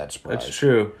I'm not that surprised. That's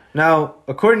true. Now,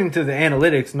 according to the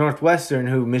analytics, Northwestern,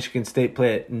 who Michigan State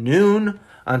play at noon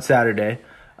on Saturday,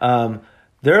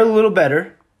 they're a little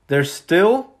better. They're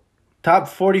still top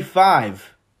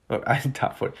 45.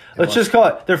 Top 40. Let's just call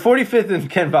it. They're 45th in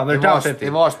Ken Palm. They're top 50.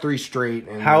 They've lost 3 straight.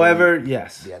 And However,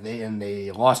 yes. Yeah, they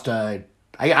lost I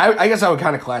guess I would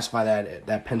kind of classify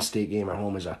that Penn State game at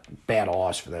home as a bad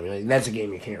loss for them. That's a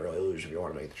game you can't really lose if you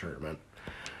want to make the tournament.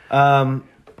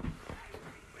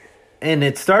 And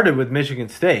it started with Michigan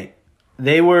State.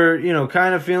 They were,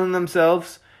 kind of feeling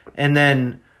themselves. And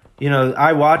then,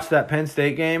 I watched that Penn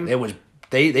State game.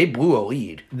 They blew a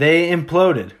lead. They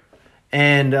imploded.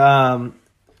 And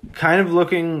kind of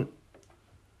looking,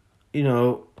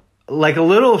 like a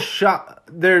little shot.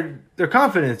 Their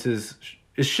confidence is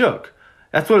shook.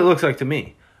 That's what it looks like to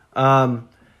me. They're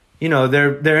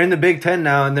in the Big Ten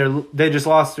now, and they just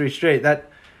lost 3 straight.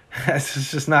 That's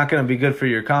just not going to be good for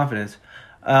your confidence.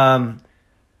 I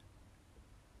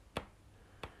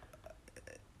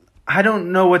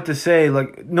don't know what to say.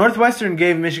 Like, Northwestern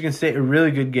gave Michigan State a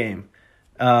really good game,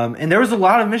 and there was a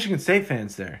lot of Michigan State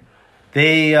fans there.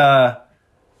 That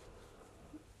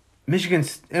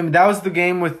was the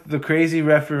game with the crazy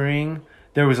refereeing.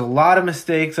 There was a lot of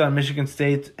mistakes on Michigan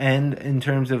State's end in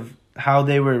terms of how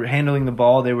they were handling the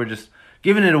ball. They were just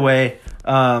giving it away.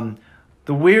 The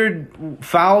weird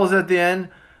fouls at the end.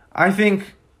 I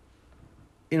think,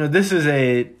 this is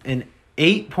an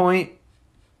 8-point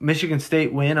Michigan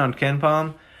State win on Ken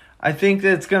Palm. I think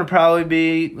that's going to probably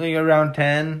be like around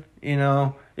 10,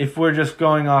 if we're just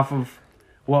going off of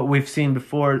what we've seen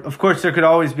before. Of course, there could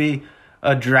always be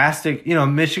a drastic,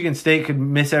 Michigan State could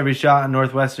miss every shot and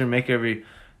Northwestern make every,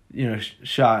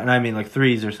 shot. And I mean like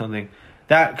threes or something.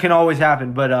 That can always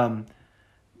happen. But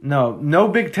no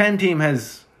Big Ten team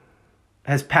has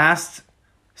passed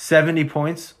 70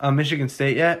 points on Michigan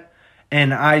State yet.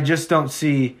 And I just don't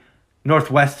see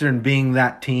Northwestern being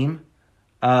that team.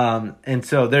 And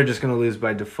so they're just going to lose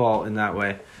by default in that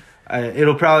way.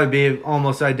 It'll probably be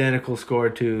almost identical score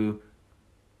to,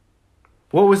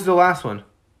 what was the last one?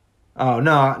 Oh,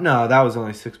 no, that was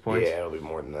only 6 points. Yeah, it'll be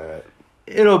more than that.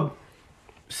 It'll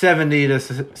 70 to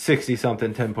 60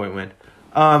 something, 10-point win.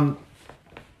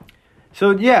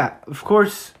 So yeah, of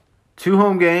course, 2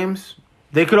 home games.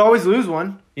 They could always lose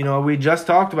one. We just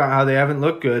talked about how they haven't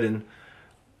looked good,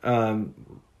 and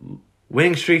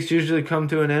winning streaks usually come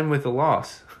to an end with a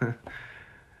loss.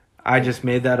 I just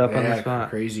made that up on the spot.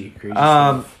 Crazy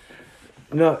stuff.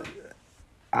 No,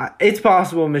 it's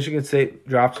possible Michigan State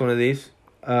drops one of these.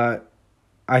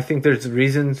 I think there's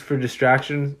reasons for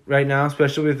distraction right now,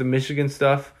 especially with the Michigan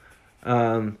stuff.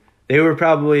 They were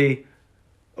probably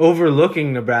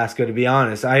overlooking Nebraska, to be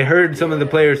honest. I heard some of the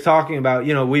players talking about,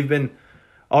 we've been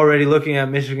already looking at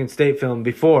Michigan State film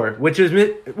before, which is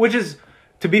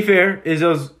to be fair,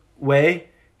 Izzo's way.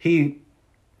 He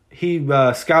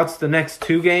scouts the next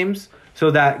 2 games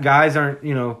so that guys aren't,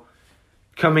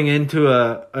 coming into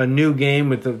a new game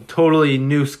with a totally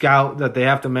new scout that they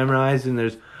have to memorize, and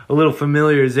there's a little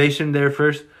familiarization there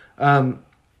first. I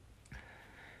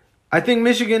think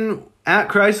Michigan at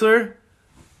Chrysler,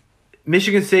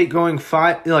 Michigan State going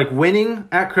winning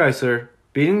at Chrysler,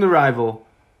 beating the rival,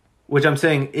 which I'm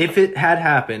saying if it had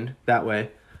happened that way,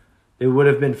 it would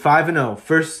have been 5-0,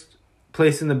 first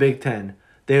place in the Big Ten.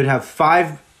 They would have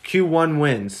 5 Q1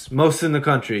 wins, most in the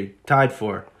country, tied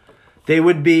for. It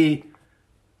would be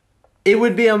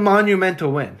a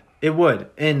monumental win. It would.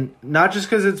 And not just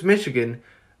because it's Michigan.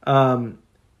 In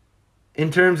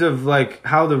terms of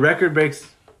how the record breaks,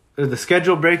 or the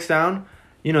schedule breaks down,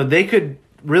 they could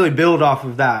really build off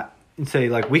of that and say,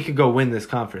 we could go win this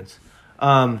conference.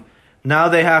 Now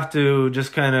they have to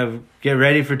just kind of get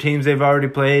ready for teams they've already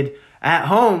played at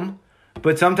home,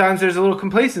 but sometimes there's a little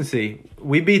complacency.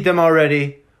 We beat them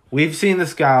already. We've seen the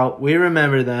scout. We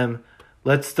remember them.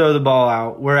 Let's throw the ball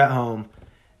out. We're at home.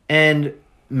 And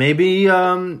maybe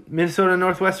Minnesota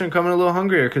Northwestern coming a little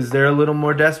hungrier because they're a little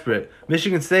more desperate.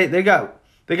 Michigan State, they got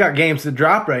games to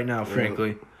drop right now,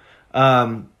 frankly.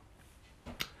 So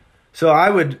I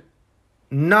would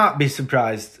not be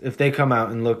surprised if they come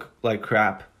out and look like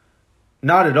crap.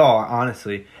 Not at all,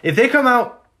 honestly. If they come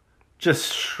out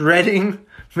just shredding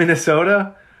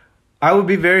Minnesota, I would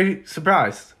be very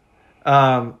surprised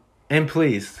and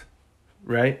pleased,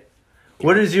 right?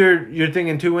 What is your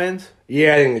thinking? 2 wins?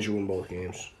 Yeah, I think that you win both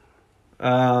games.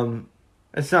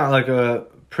 It's not like a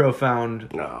profound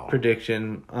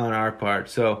prediction on our part.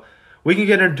 So we can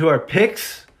get into our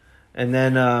picks, and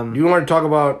then do you want to talk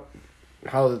about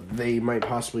how they might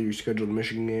possibly reschedule the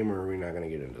Michigan game, or are we not going to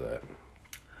get into that?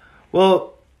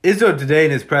 Well, Izzo today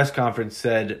in his press conference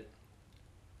said,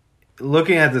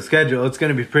 looking at the schedule, it's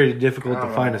going to be pretty difficult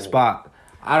to find a spot.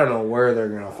 I don't know where they're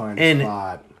going to find a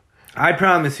spot. I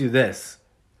promise you this.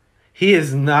 He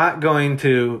is not going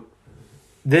to,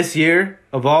 this year,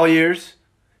 of all years,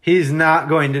 he's not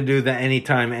going to do the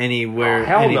anytime, anywhere.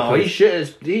 Hell no, he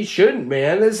shouldn't,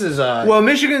 man. This is Well,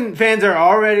 Michigan fans are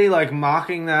already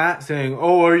mocking that, saying,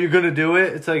 "Oh, are you going to do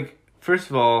it?" It's first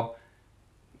of all,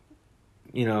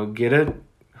 get a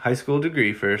high school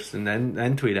degree first, and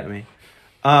then tweet at me.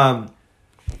 A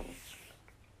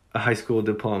high school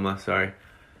diploma, sorry.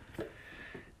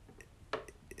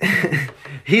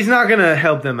 He's not going to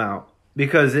help them out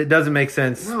because it doesn't make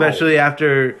sense, especially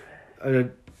after,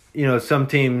 some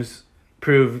teams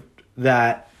proved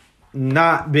that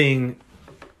not being,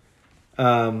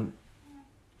 I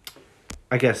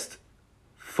guess,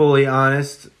 fully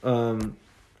honest,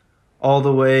 all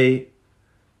the way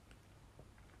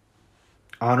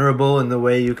honorable in the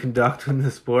way you conduct in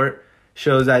the sport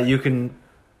shows that you can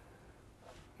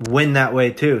win that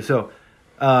way too. So,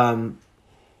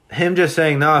 him just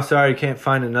saying, "No, sorry, can't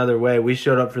find another way. We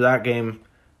showed up for that game,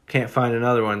 can't find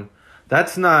another one."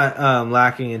 That's not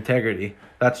lacking integrity.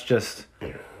 That's just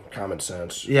common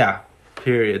sense. Yeah,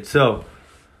 period. So,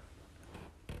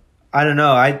 I don't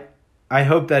know. I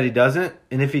hope that he doesn't,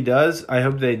 and if he does, I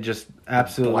hope they just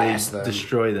absolutely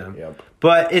destroy them. Yep.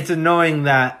 But it's annoying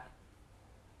that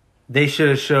they should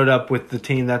have showed up with the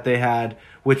team that they had,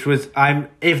 which was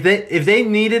if they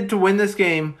needed to win this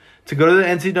game to go to the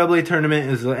NCAA tournament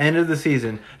is the end of the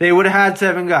season, they would have had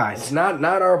 7 guys. It's not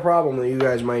our problem that you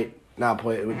guys might not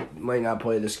play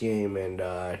this game, and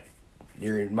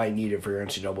you might need it for your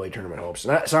NCAA tournament hopes.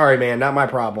 Sorry, man, not my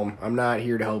problem. I'm not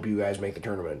here to help you guys make the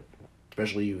tournament,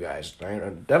 especially you guys.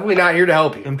 I'm definitely not here to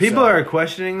help you. And people are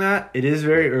questioning that. It is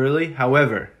very early.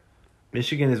 However,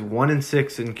 Michigan is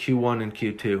 1-6 in Q1 and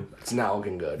Q2. It's not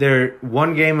looking good. They're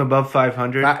 1 game above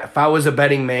 500. If I was a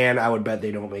betting man, I would bet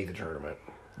they don't make the tournament.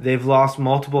 They've lost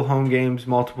multiple home games,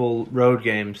 multiple road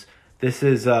games. This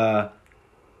is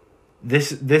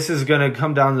this is going to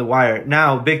come down the wire.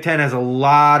 Now, Big Ten has a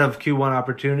lot of Q1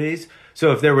 opportunities.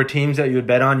 So if there were teams that you would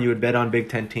bet on Big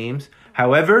Ten teams.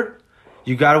 However,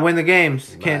 you got to win the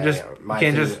games. My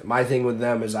thing with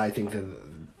them is I think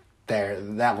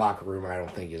that locker room I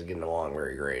don't think is getting along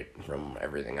very great from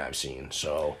everything I've seen.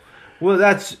 So, well,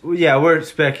 we're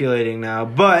speculating now,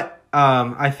 but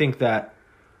I think that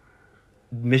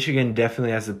Michigan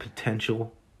definitely has the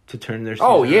potential to turn their season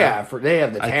around. They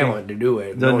have the talent to do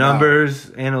it. The numbers,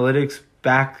 analytics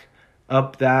back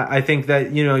up that. I think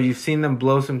that, you've seen them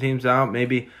blow some teams out.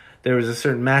 Maybe there was a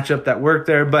certain matchup that worked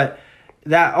there. But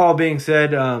that all being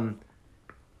said,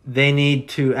 they need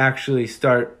to actually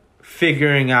start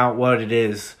figuring out what it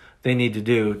is they need to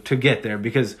do to get there,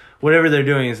 because whatever they're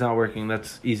doing is not working.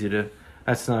 That's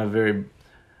not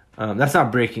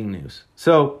breaking news.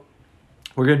 So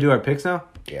we're going to do our picks now?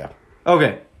 Yeah.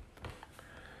 Okay.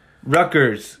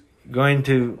 Rutgers going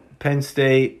to Penn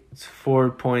State. It's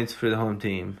 4 points for the home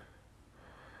team.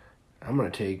 I'm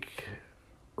going to take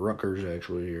Rutgers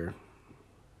actually here.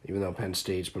 Even though Penn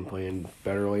State's been playing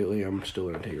better lately, I'm still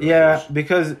going to take Rutgers. Yeah,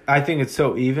 because I think it's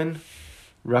so even.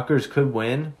 Rutgers could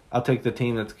win. I'll take the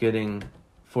team that's getting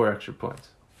 4 extra points.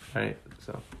 Right?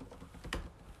 So.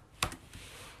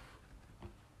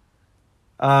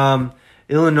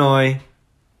 Illinois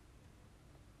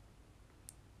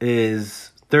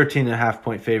is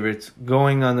 13.5-point favorites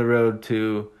going on the road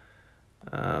to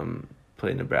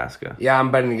play Nebraska. Yeah,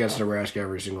 I'm betting against Nebraska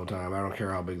every single time. I don't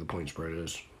care how big the point spread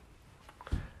is.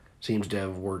 Seems to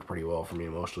have worked pretty well for me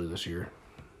mostly this year.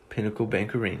 Pinnacle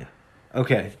Bank Arena.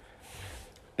 Okay.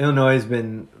 Illinois has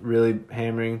been really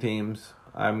hammering teams.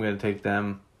 I'm going to take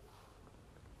them.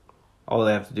 All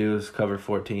they have to do is cover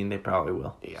 14. They probably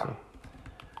will. Yeah. So.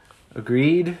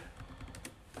 Agreed.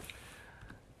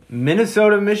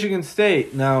 Minnesota, Michigan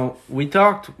State. Now, we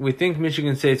think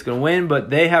Michigan State's going to win, but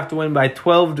they have to win by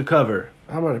 12 to cover.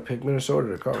 I'm going to pick Minnesota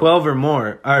to cover. 12 or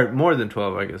more. Or more than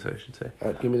 12, I guess I should say. All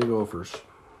right, give me the Gophers.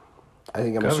 I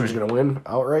think MSU's going to win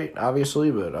outright,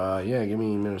 obviously, but yeah, give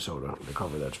me Minnesota to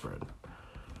cover that spread.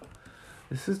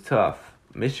 This is tough.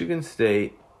 Michigan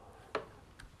State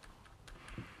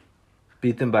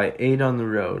beat them by 8 on the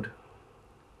road.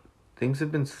 Things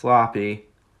have been sloppy.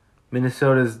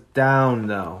 Minnesota's down,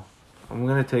 though. I'm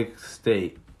going to take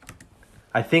State.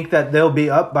 I think that they'll be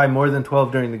up by more than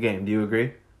 12 during the game. Do you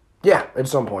agree? Yeah, at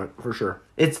some point, for sure.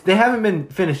 They haven't been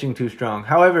finishing too strong.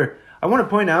 However, I want to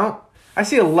point out, I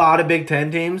see a lot of Big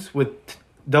Ten teams with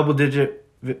double-digit,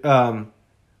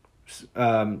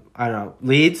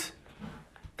 leads.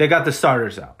 They got the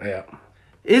starters out. Yeah.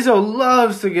 Izzo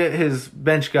loves to get his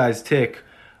bench guys tick,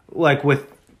 like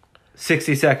with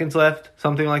 60 seconds left,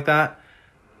 something like that.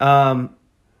 Now,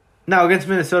 against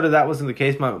Minnesota, that wasn't the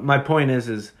case. My point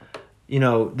is,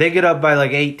 they get up by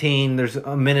like 18. There's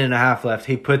a minute and a half left.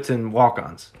 He puts in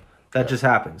walk-ons. That just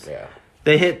happens. Yeah.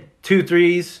 They hit 2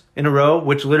 threes in a row,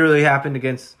 which literally happened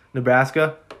against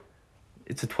Nebraska.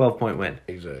 It's a 12-point win.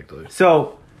 Exactly.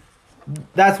 So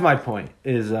that's my point,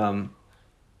 is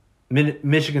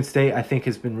Michigan State, I think,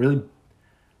 has been really,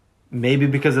 maybe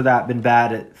because of that, been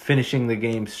bad at finishing the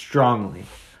game strongly.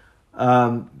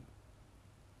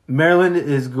 Maryland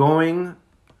is going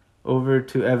over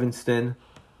to Evanston.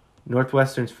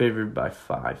 Northwestern's favored by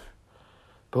 5.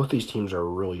 Both these teams are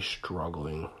really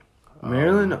struggling.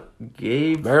 Maryland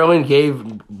gave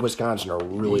Wisconsin a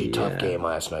really tough game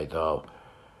last night, though.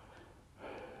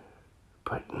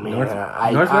 But, man,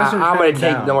 I'm going to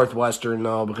take Northwestern,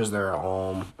 though, because they're at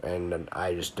home, and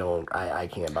I just don't – I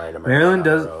can't buy them. Maryland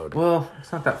does – well,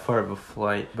 it's not that far of a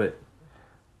flight, but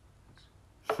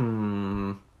they've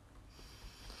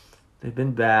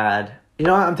been bad. You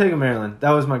know what? I'm taking Maryland. That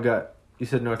was my gut. You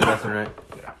said Northwestern, right?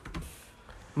 Yeah.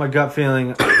 My gut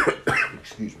feeling –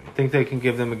 excuse me. I think they can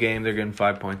give them a game. They're getting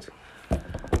 5 points.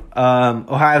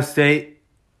 Ohio State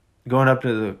going up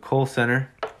to the Kohl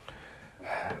Center.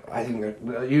 I think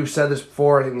that you've said this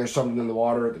before. I think there's something in the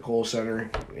water at the Kohl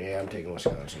Center. Yeah, I'm taking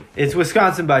Wisconsin. It's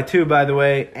Wisconsin by 2, by the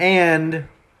way, and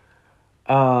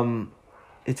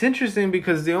it's interesting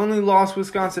because the only loss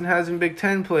Wisconsin has in Big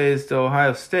Ten play is to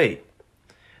Ohio State.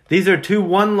 These are 2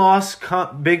 one-loss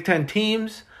Big Ten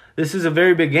teams. This is a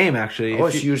very big game, actually.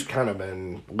 OSU's kind of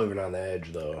been living on the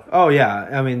edge, though. Oh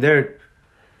yeah, I mean they're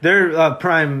a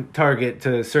prime target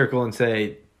to circle and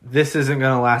say this isn't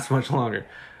going to last much longer.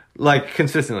 Like,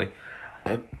 consistently.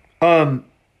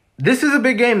 This is a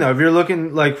big game, though. If you're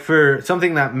looking, like, for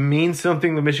something that means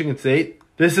something to Michigan State,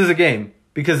 this is a game.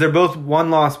 Because they're both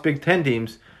one-loss Big Ten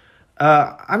teams.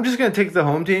 I'm just going to take the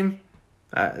home team.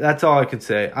 That's all I could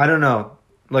say. I don't know.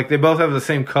 Like, they both have the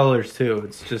same colors, too.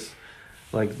 It's just,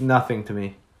 like, nothing to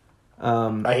me.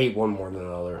 I hate one more than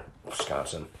another.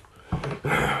 Wisconsin.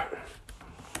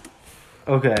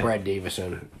 Okay. Brad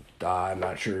Davison. I'm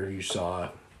not sure if you saw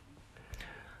it.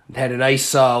 Had a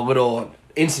nice little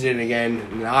incident again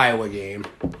in the Iowa game.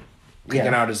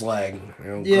 Kicking out his leg.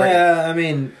 I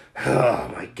mean...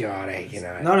 Oh, my God. I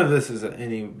cannot. None of this is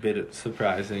any bit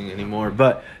surprising anymore.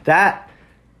 But that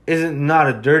isn't not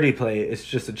a dirty play. It's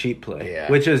just a cheap play.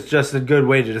 Yeah. Which is just a good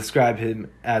way to describe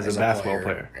him as a basketball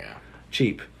player. Yeah.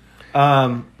 Cheap.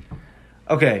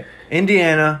 Okay.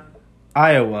 Indiana,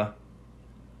 Iowa.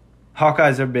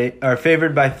 Hawkeyes are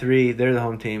favored by 3. They're the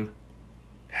home team.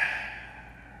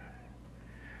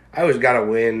 I always got to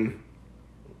win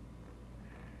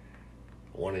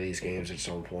these games at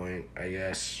some point, I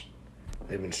guess.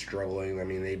 They've been struggling. I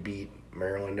mean, they beat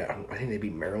Maryland at home. I think they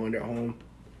beat Maryland at home,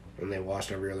 and they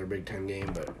lost every other Big Ten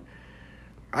game. But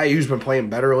IU's been playing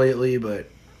better lately, but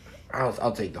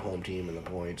I'll take the home team and the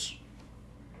points.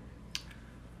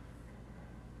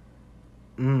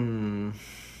 I'm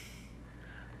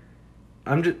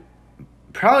just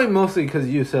probably mostly because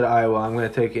you said Iowa. I'm going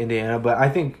to take Indiana, but I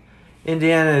think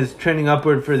Indiana is trending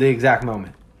upward for the exact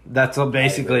moment. That's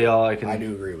basically all I can. I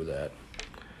do agree with that.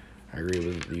 I agree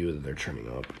with you that they're trending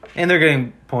up. And they're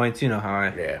getting points. You know how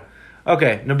I. Yeah.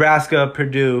 Okay, Nebraska,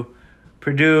 Purdue.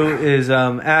 Purdue is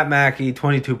at Mackey,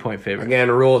 22-point favorite. Again,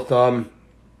 a rule of thumb: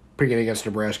 picking against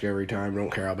Nebraska every time.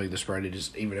 Don't care how big the spread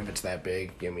is, even if it's that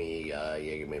big. Give me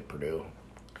Purdue.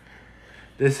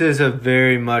 This is a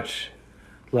very much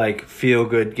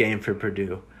feel-good game for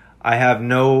Purdue. I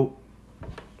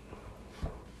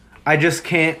just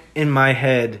can't in my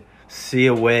head see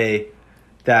a way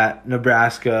that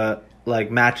Nebraska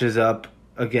matches up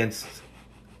against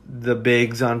the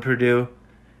bigs on Purdue.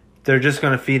 They're just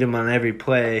going to feed them on every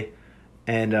play.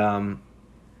 And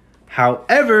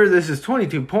however, this is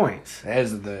 22 points. That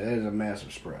is a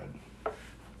massive spread.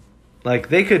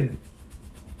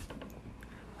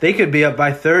 They could be up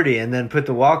by 30 and then put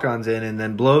the walk-ons in and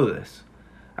then blow this.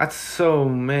 That's so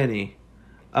many.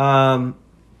 I'm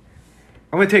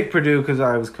going to take Purdue because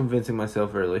I was convincing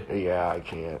myself early. Yeah, I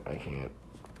can't.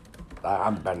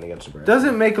 I'm betting against Nebraska.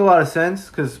 Doesn't make a lot of sense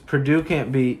because Purdue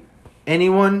can't beat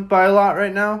anyone by a lot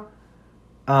right now.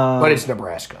 But it's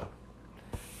Nebraska.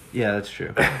 Yeah, that's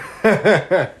true.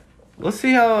 Let's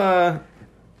see how...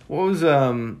 what was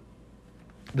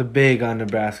the big on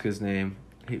Nebraska's name?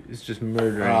 He was just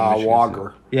murdering Michigan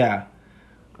Walker. State. Yeah.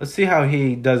 Let's see how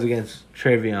he does against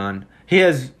Travion. He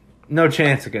has no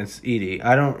chance against Edey.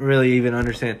 I don't really even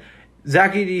understand.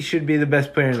 Zach Edey should be the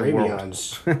best player in the world.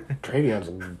 Travion's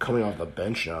coming off the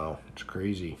bench now. It's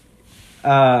crazy.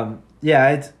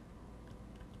 Yeah,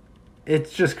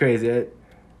 it's just crazy.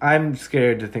 I'm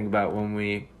scared to think about when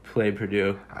we play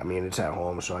Purdue. I mean, it's at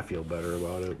home, so I feel better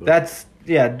about it. But. That's,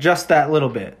 just that little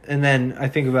bit. And then I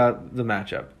think about the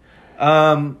matchup.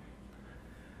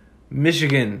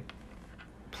 Michigan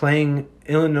playing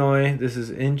Illinois. This is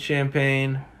in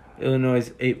Champaign. Illinois is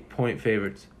 8-point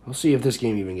favorites. We'll see if this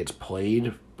game even gets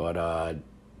played, but I'm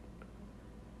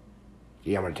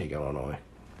going to take Illinois.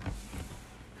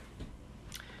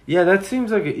 Yeah, that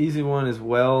seems like an easy one as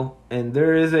well, and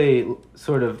there is a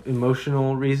sort of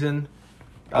emotional reason.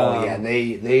 And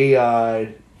they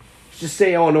just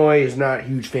say Illinois is not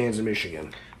huge fans of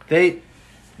Michigan.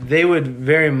 They would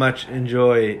very much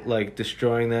enjoy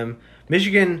destroying them.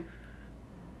 Michigan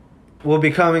will be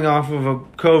coming off of a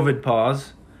COVID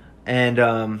pause, and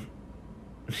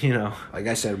like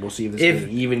I said, we'll see if this game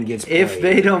even gets played. If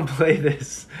they don't play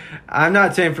this, I'm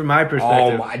not saying from my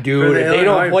perspective. Oh my dude! If they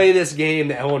don't play this game,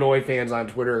 the Illinois fans on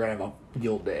Twitter are gonna have a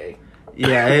field day.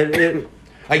 Yeah, it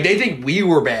they think we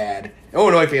were bad.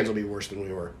 Illinois fans will be worse than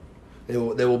we were. They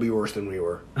will be worse than we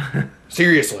were.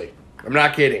 Seriously, I'm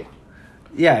not kidding.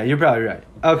 Yeah, you're probably right.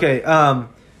 Okay, I'm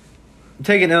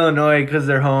taking Illinois because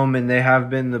they're home and they have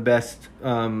been the best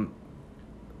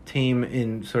team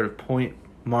in sort of point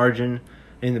margin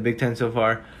in the Big Ten so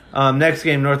far. Next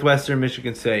game, Northwestern,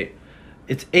 Michigan State.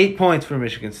 It's 8 points for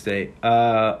Michigan State.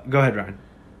 Go ahead, Ryan.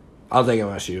 I'll take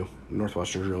MSU.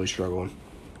 Northwestern's really struggling.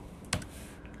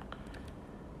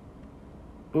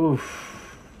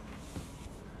 Oof.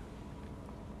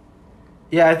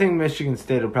 Yeah, I think Michigan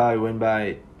State will probably win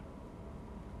by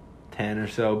 10 or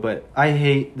so, but I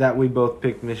hate that we both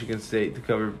picked Michigan State to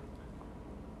cover.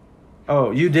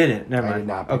 Oh, you didn't. Never mind. I did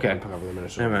not pick okay. them to cover the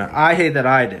Minnesota. Never mind. I hate that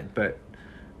I did, but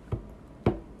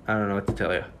I don't know what to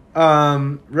tell you.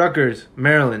 Rutgers,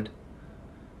 Maryland.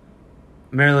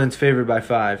 Maryland's favored by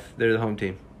 5. They're the home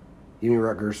team. Give me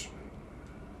Rutgers.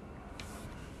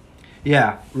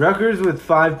 Yeah, Rutgers with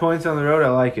 5 points on the road. I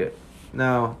like it.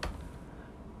 Now,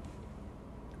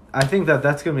 I think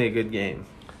that's going to be a good game.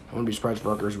 I wouldn't be surprised if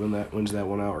Rutgers wins that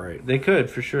one outright. They could,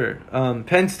 for sure.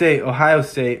 Penn State, Ohio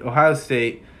State. Ohio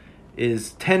State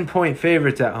is 10-point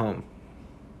favorites at home.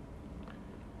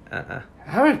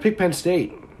 How would I pick Penn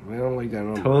State? I don't like that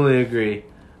number. Totally agree.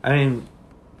 I mean,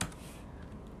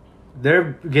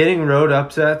 they're getting road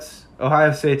upsets.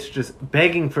 Ohio State's just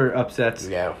begging for upsets.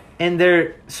 Yeah. And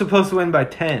they're supposed to win by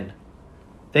 10.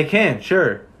 They can,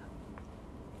 sure.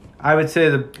 I would say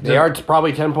they are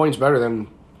probably 10 points better than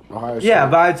Ohio State. Yeah,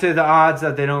 but I'd say the odds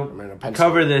that they don't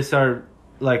cover this are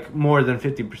more than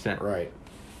 50%. Right.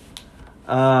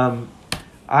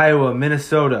 Iowa,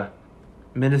 Minnesota.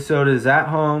 Minnesota is at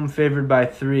home, favored by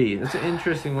 3. That's an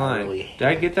interesting line. Did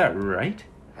I get that right?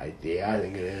 Yeah, I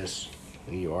think it is.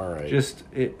 You are right. Just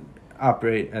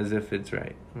operate as if it's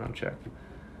right. I'll check.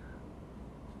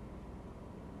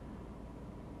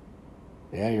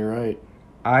 Yeah, you're right.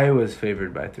 Iowa's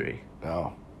favored by 3.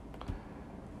 No.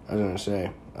 I was going to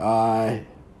say.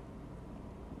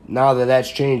 Now that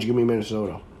that's changed, give me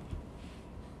Minnesota.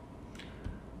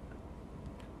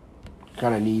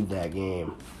 Kind of need that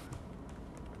game.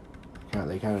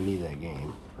 They kind of need that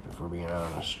game, if we're being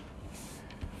honest.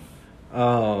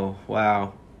 Oh,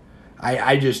 wow.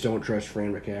 I just don't trust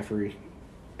Fran McCaffrey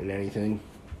in anything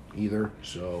either,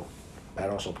 so that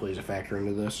also plays a factor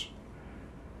into this.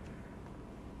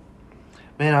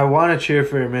 Man, I want to cheer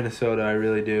for Minnesota. I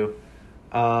really do.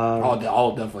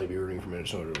 I'll definitely be rooting for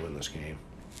Minnesota to win this game.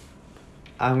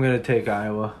 I'm going to take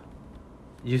Iowa.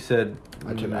 You said...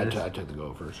 I took the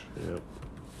Gophers. Yeah.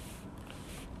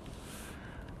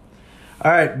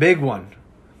 All right, big one.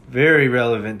 Very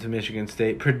relevant to Michigan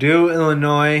State. Purdue,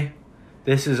 Illinois.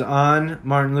 This is on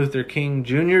Martin Luther King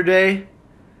Jr. Day.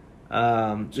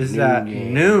 This is at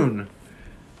noon.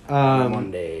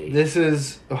 Monday. This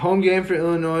is a home game for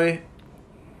Illinois.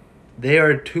 They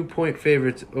are 2-point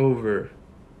favorites over.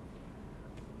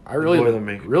 I really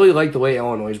Boilermakers. really like the way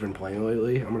Illinois has been playing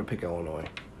lately. I'm going to pick Illinois.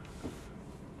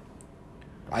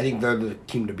 I think they're the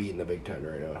team to beat in the Big Ten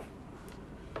right now.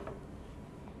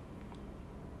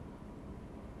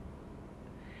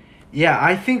 Yeah,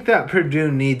 I think that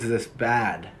Purdue needs this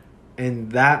bad.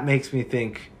 And that makes me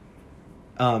think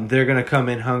they're going to come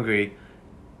in hungry.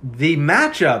 The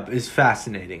matchup is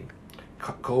fascinating.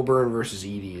 Coburn versus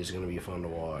Edey is going to be fun to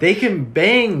watch. They can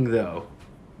bang, though,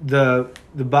 the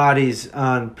bodies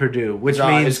on Purdue, which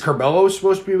means... Is Curbelo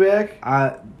supposed to be back?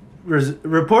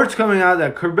 Reports coming out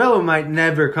that Curbelo might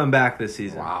never come back this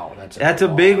season. Wow, that's a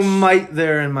big might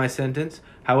there in my sentence.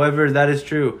 However, that is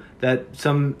true, that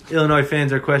some Illinois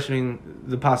fans are questioning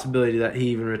the possibility that he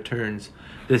even returns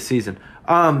this season.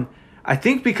 I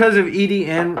think because of Edey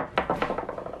and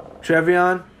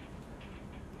Trevion,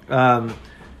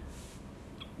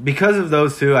 because of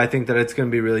those two, I think that it's going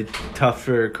to be really tough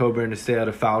for Coburn to stay out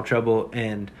of foul trouble,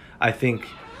 and I think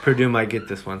Purdue might get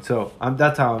this one. So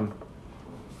that's how I'm...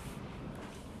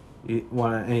 You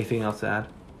want anything else to add?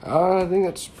 I think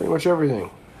that's pretty much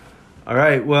everything. All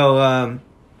right, well,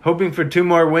 hoping for 2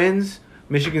 more wins.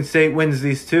 Michigan State wins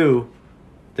these 2.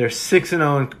 They're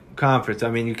 6-0 in conference.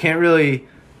 I mean, you can't really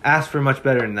ask for much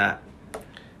better than that.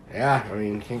 Yeah, I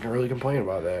mean, can't really complain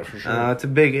about that for sure. It's a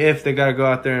big if. They got to go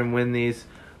out there and win these.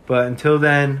 But until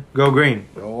then, go green.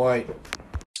 Go white.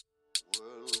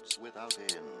 Worlds without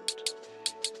end.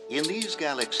 In these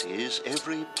galaxies,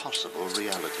 every possible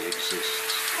reality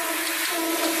exists.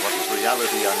 And what is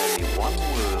reality on any one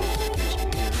world is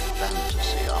mere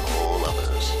fantasy on all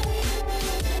others.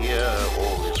 Here,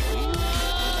 all is real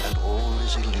and all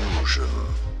is illusion.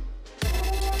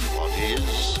 What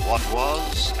is, what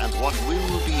was, and what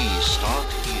will be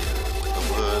start here with the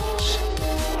words,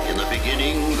 in the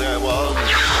beginning there was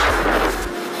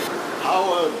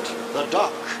Howard the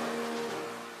Duck.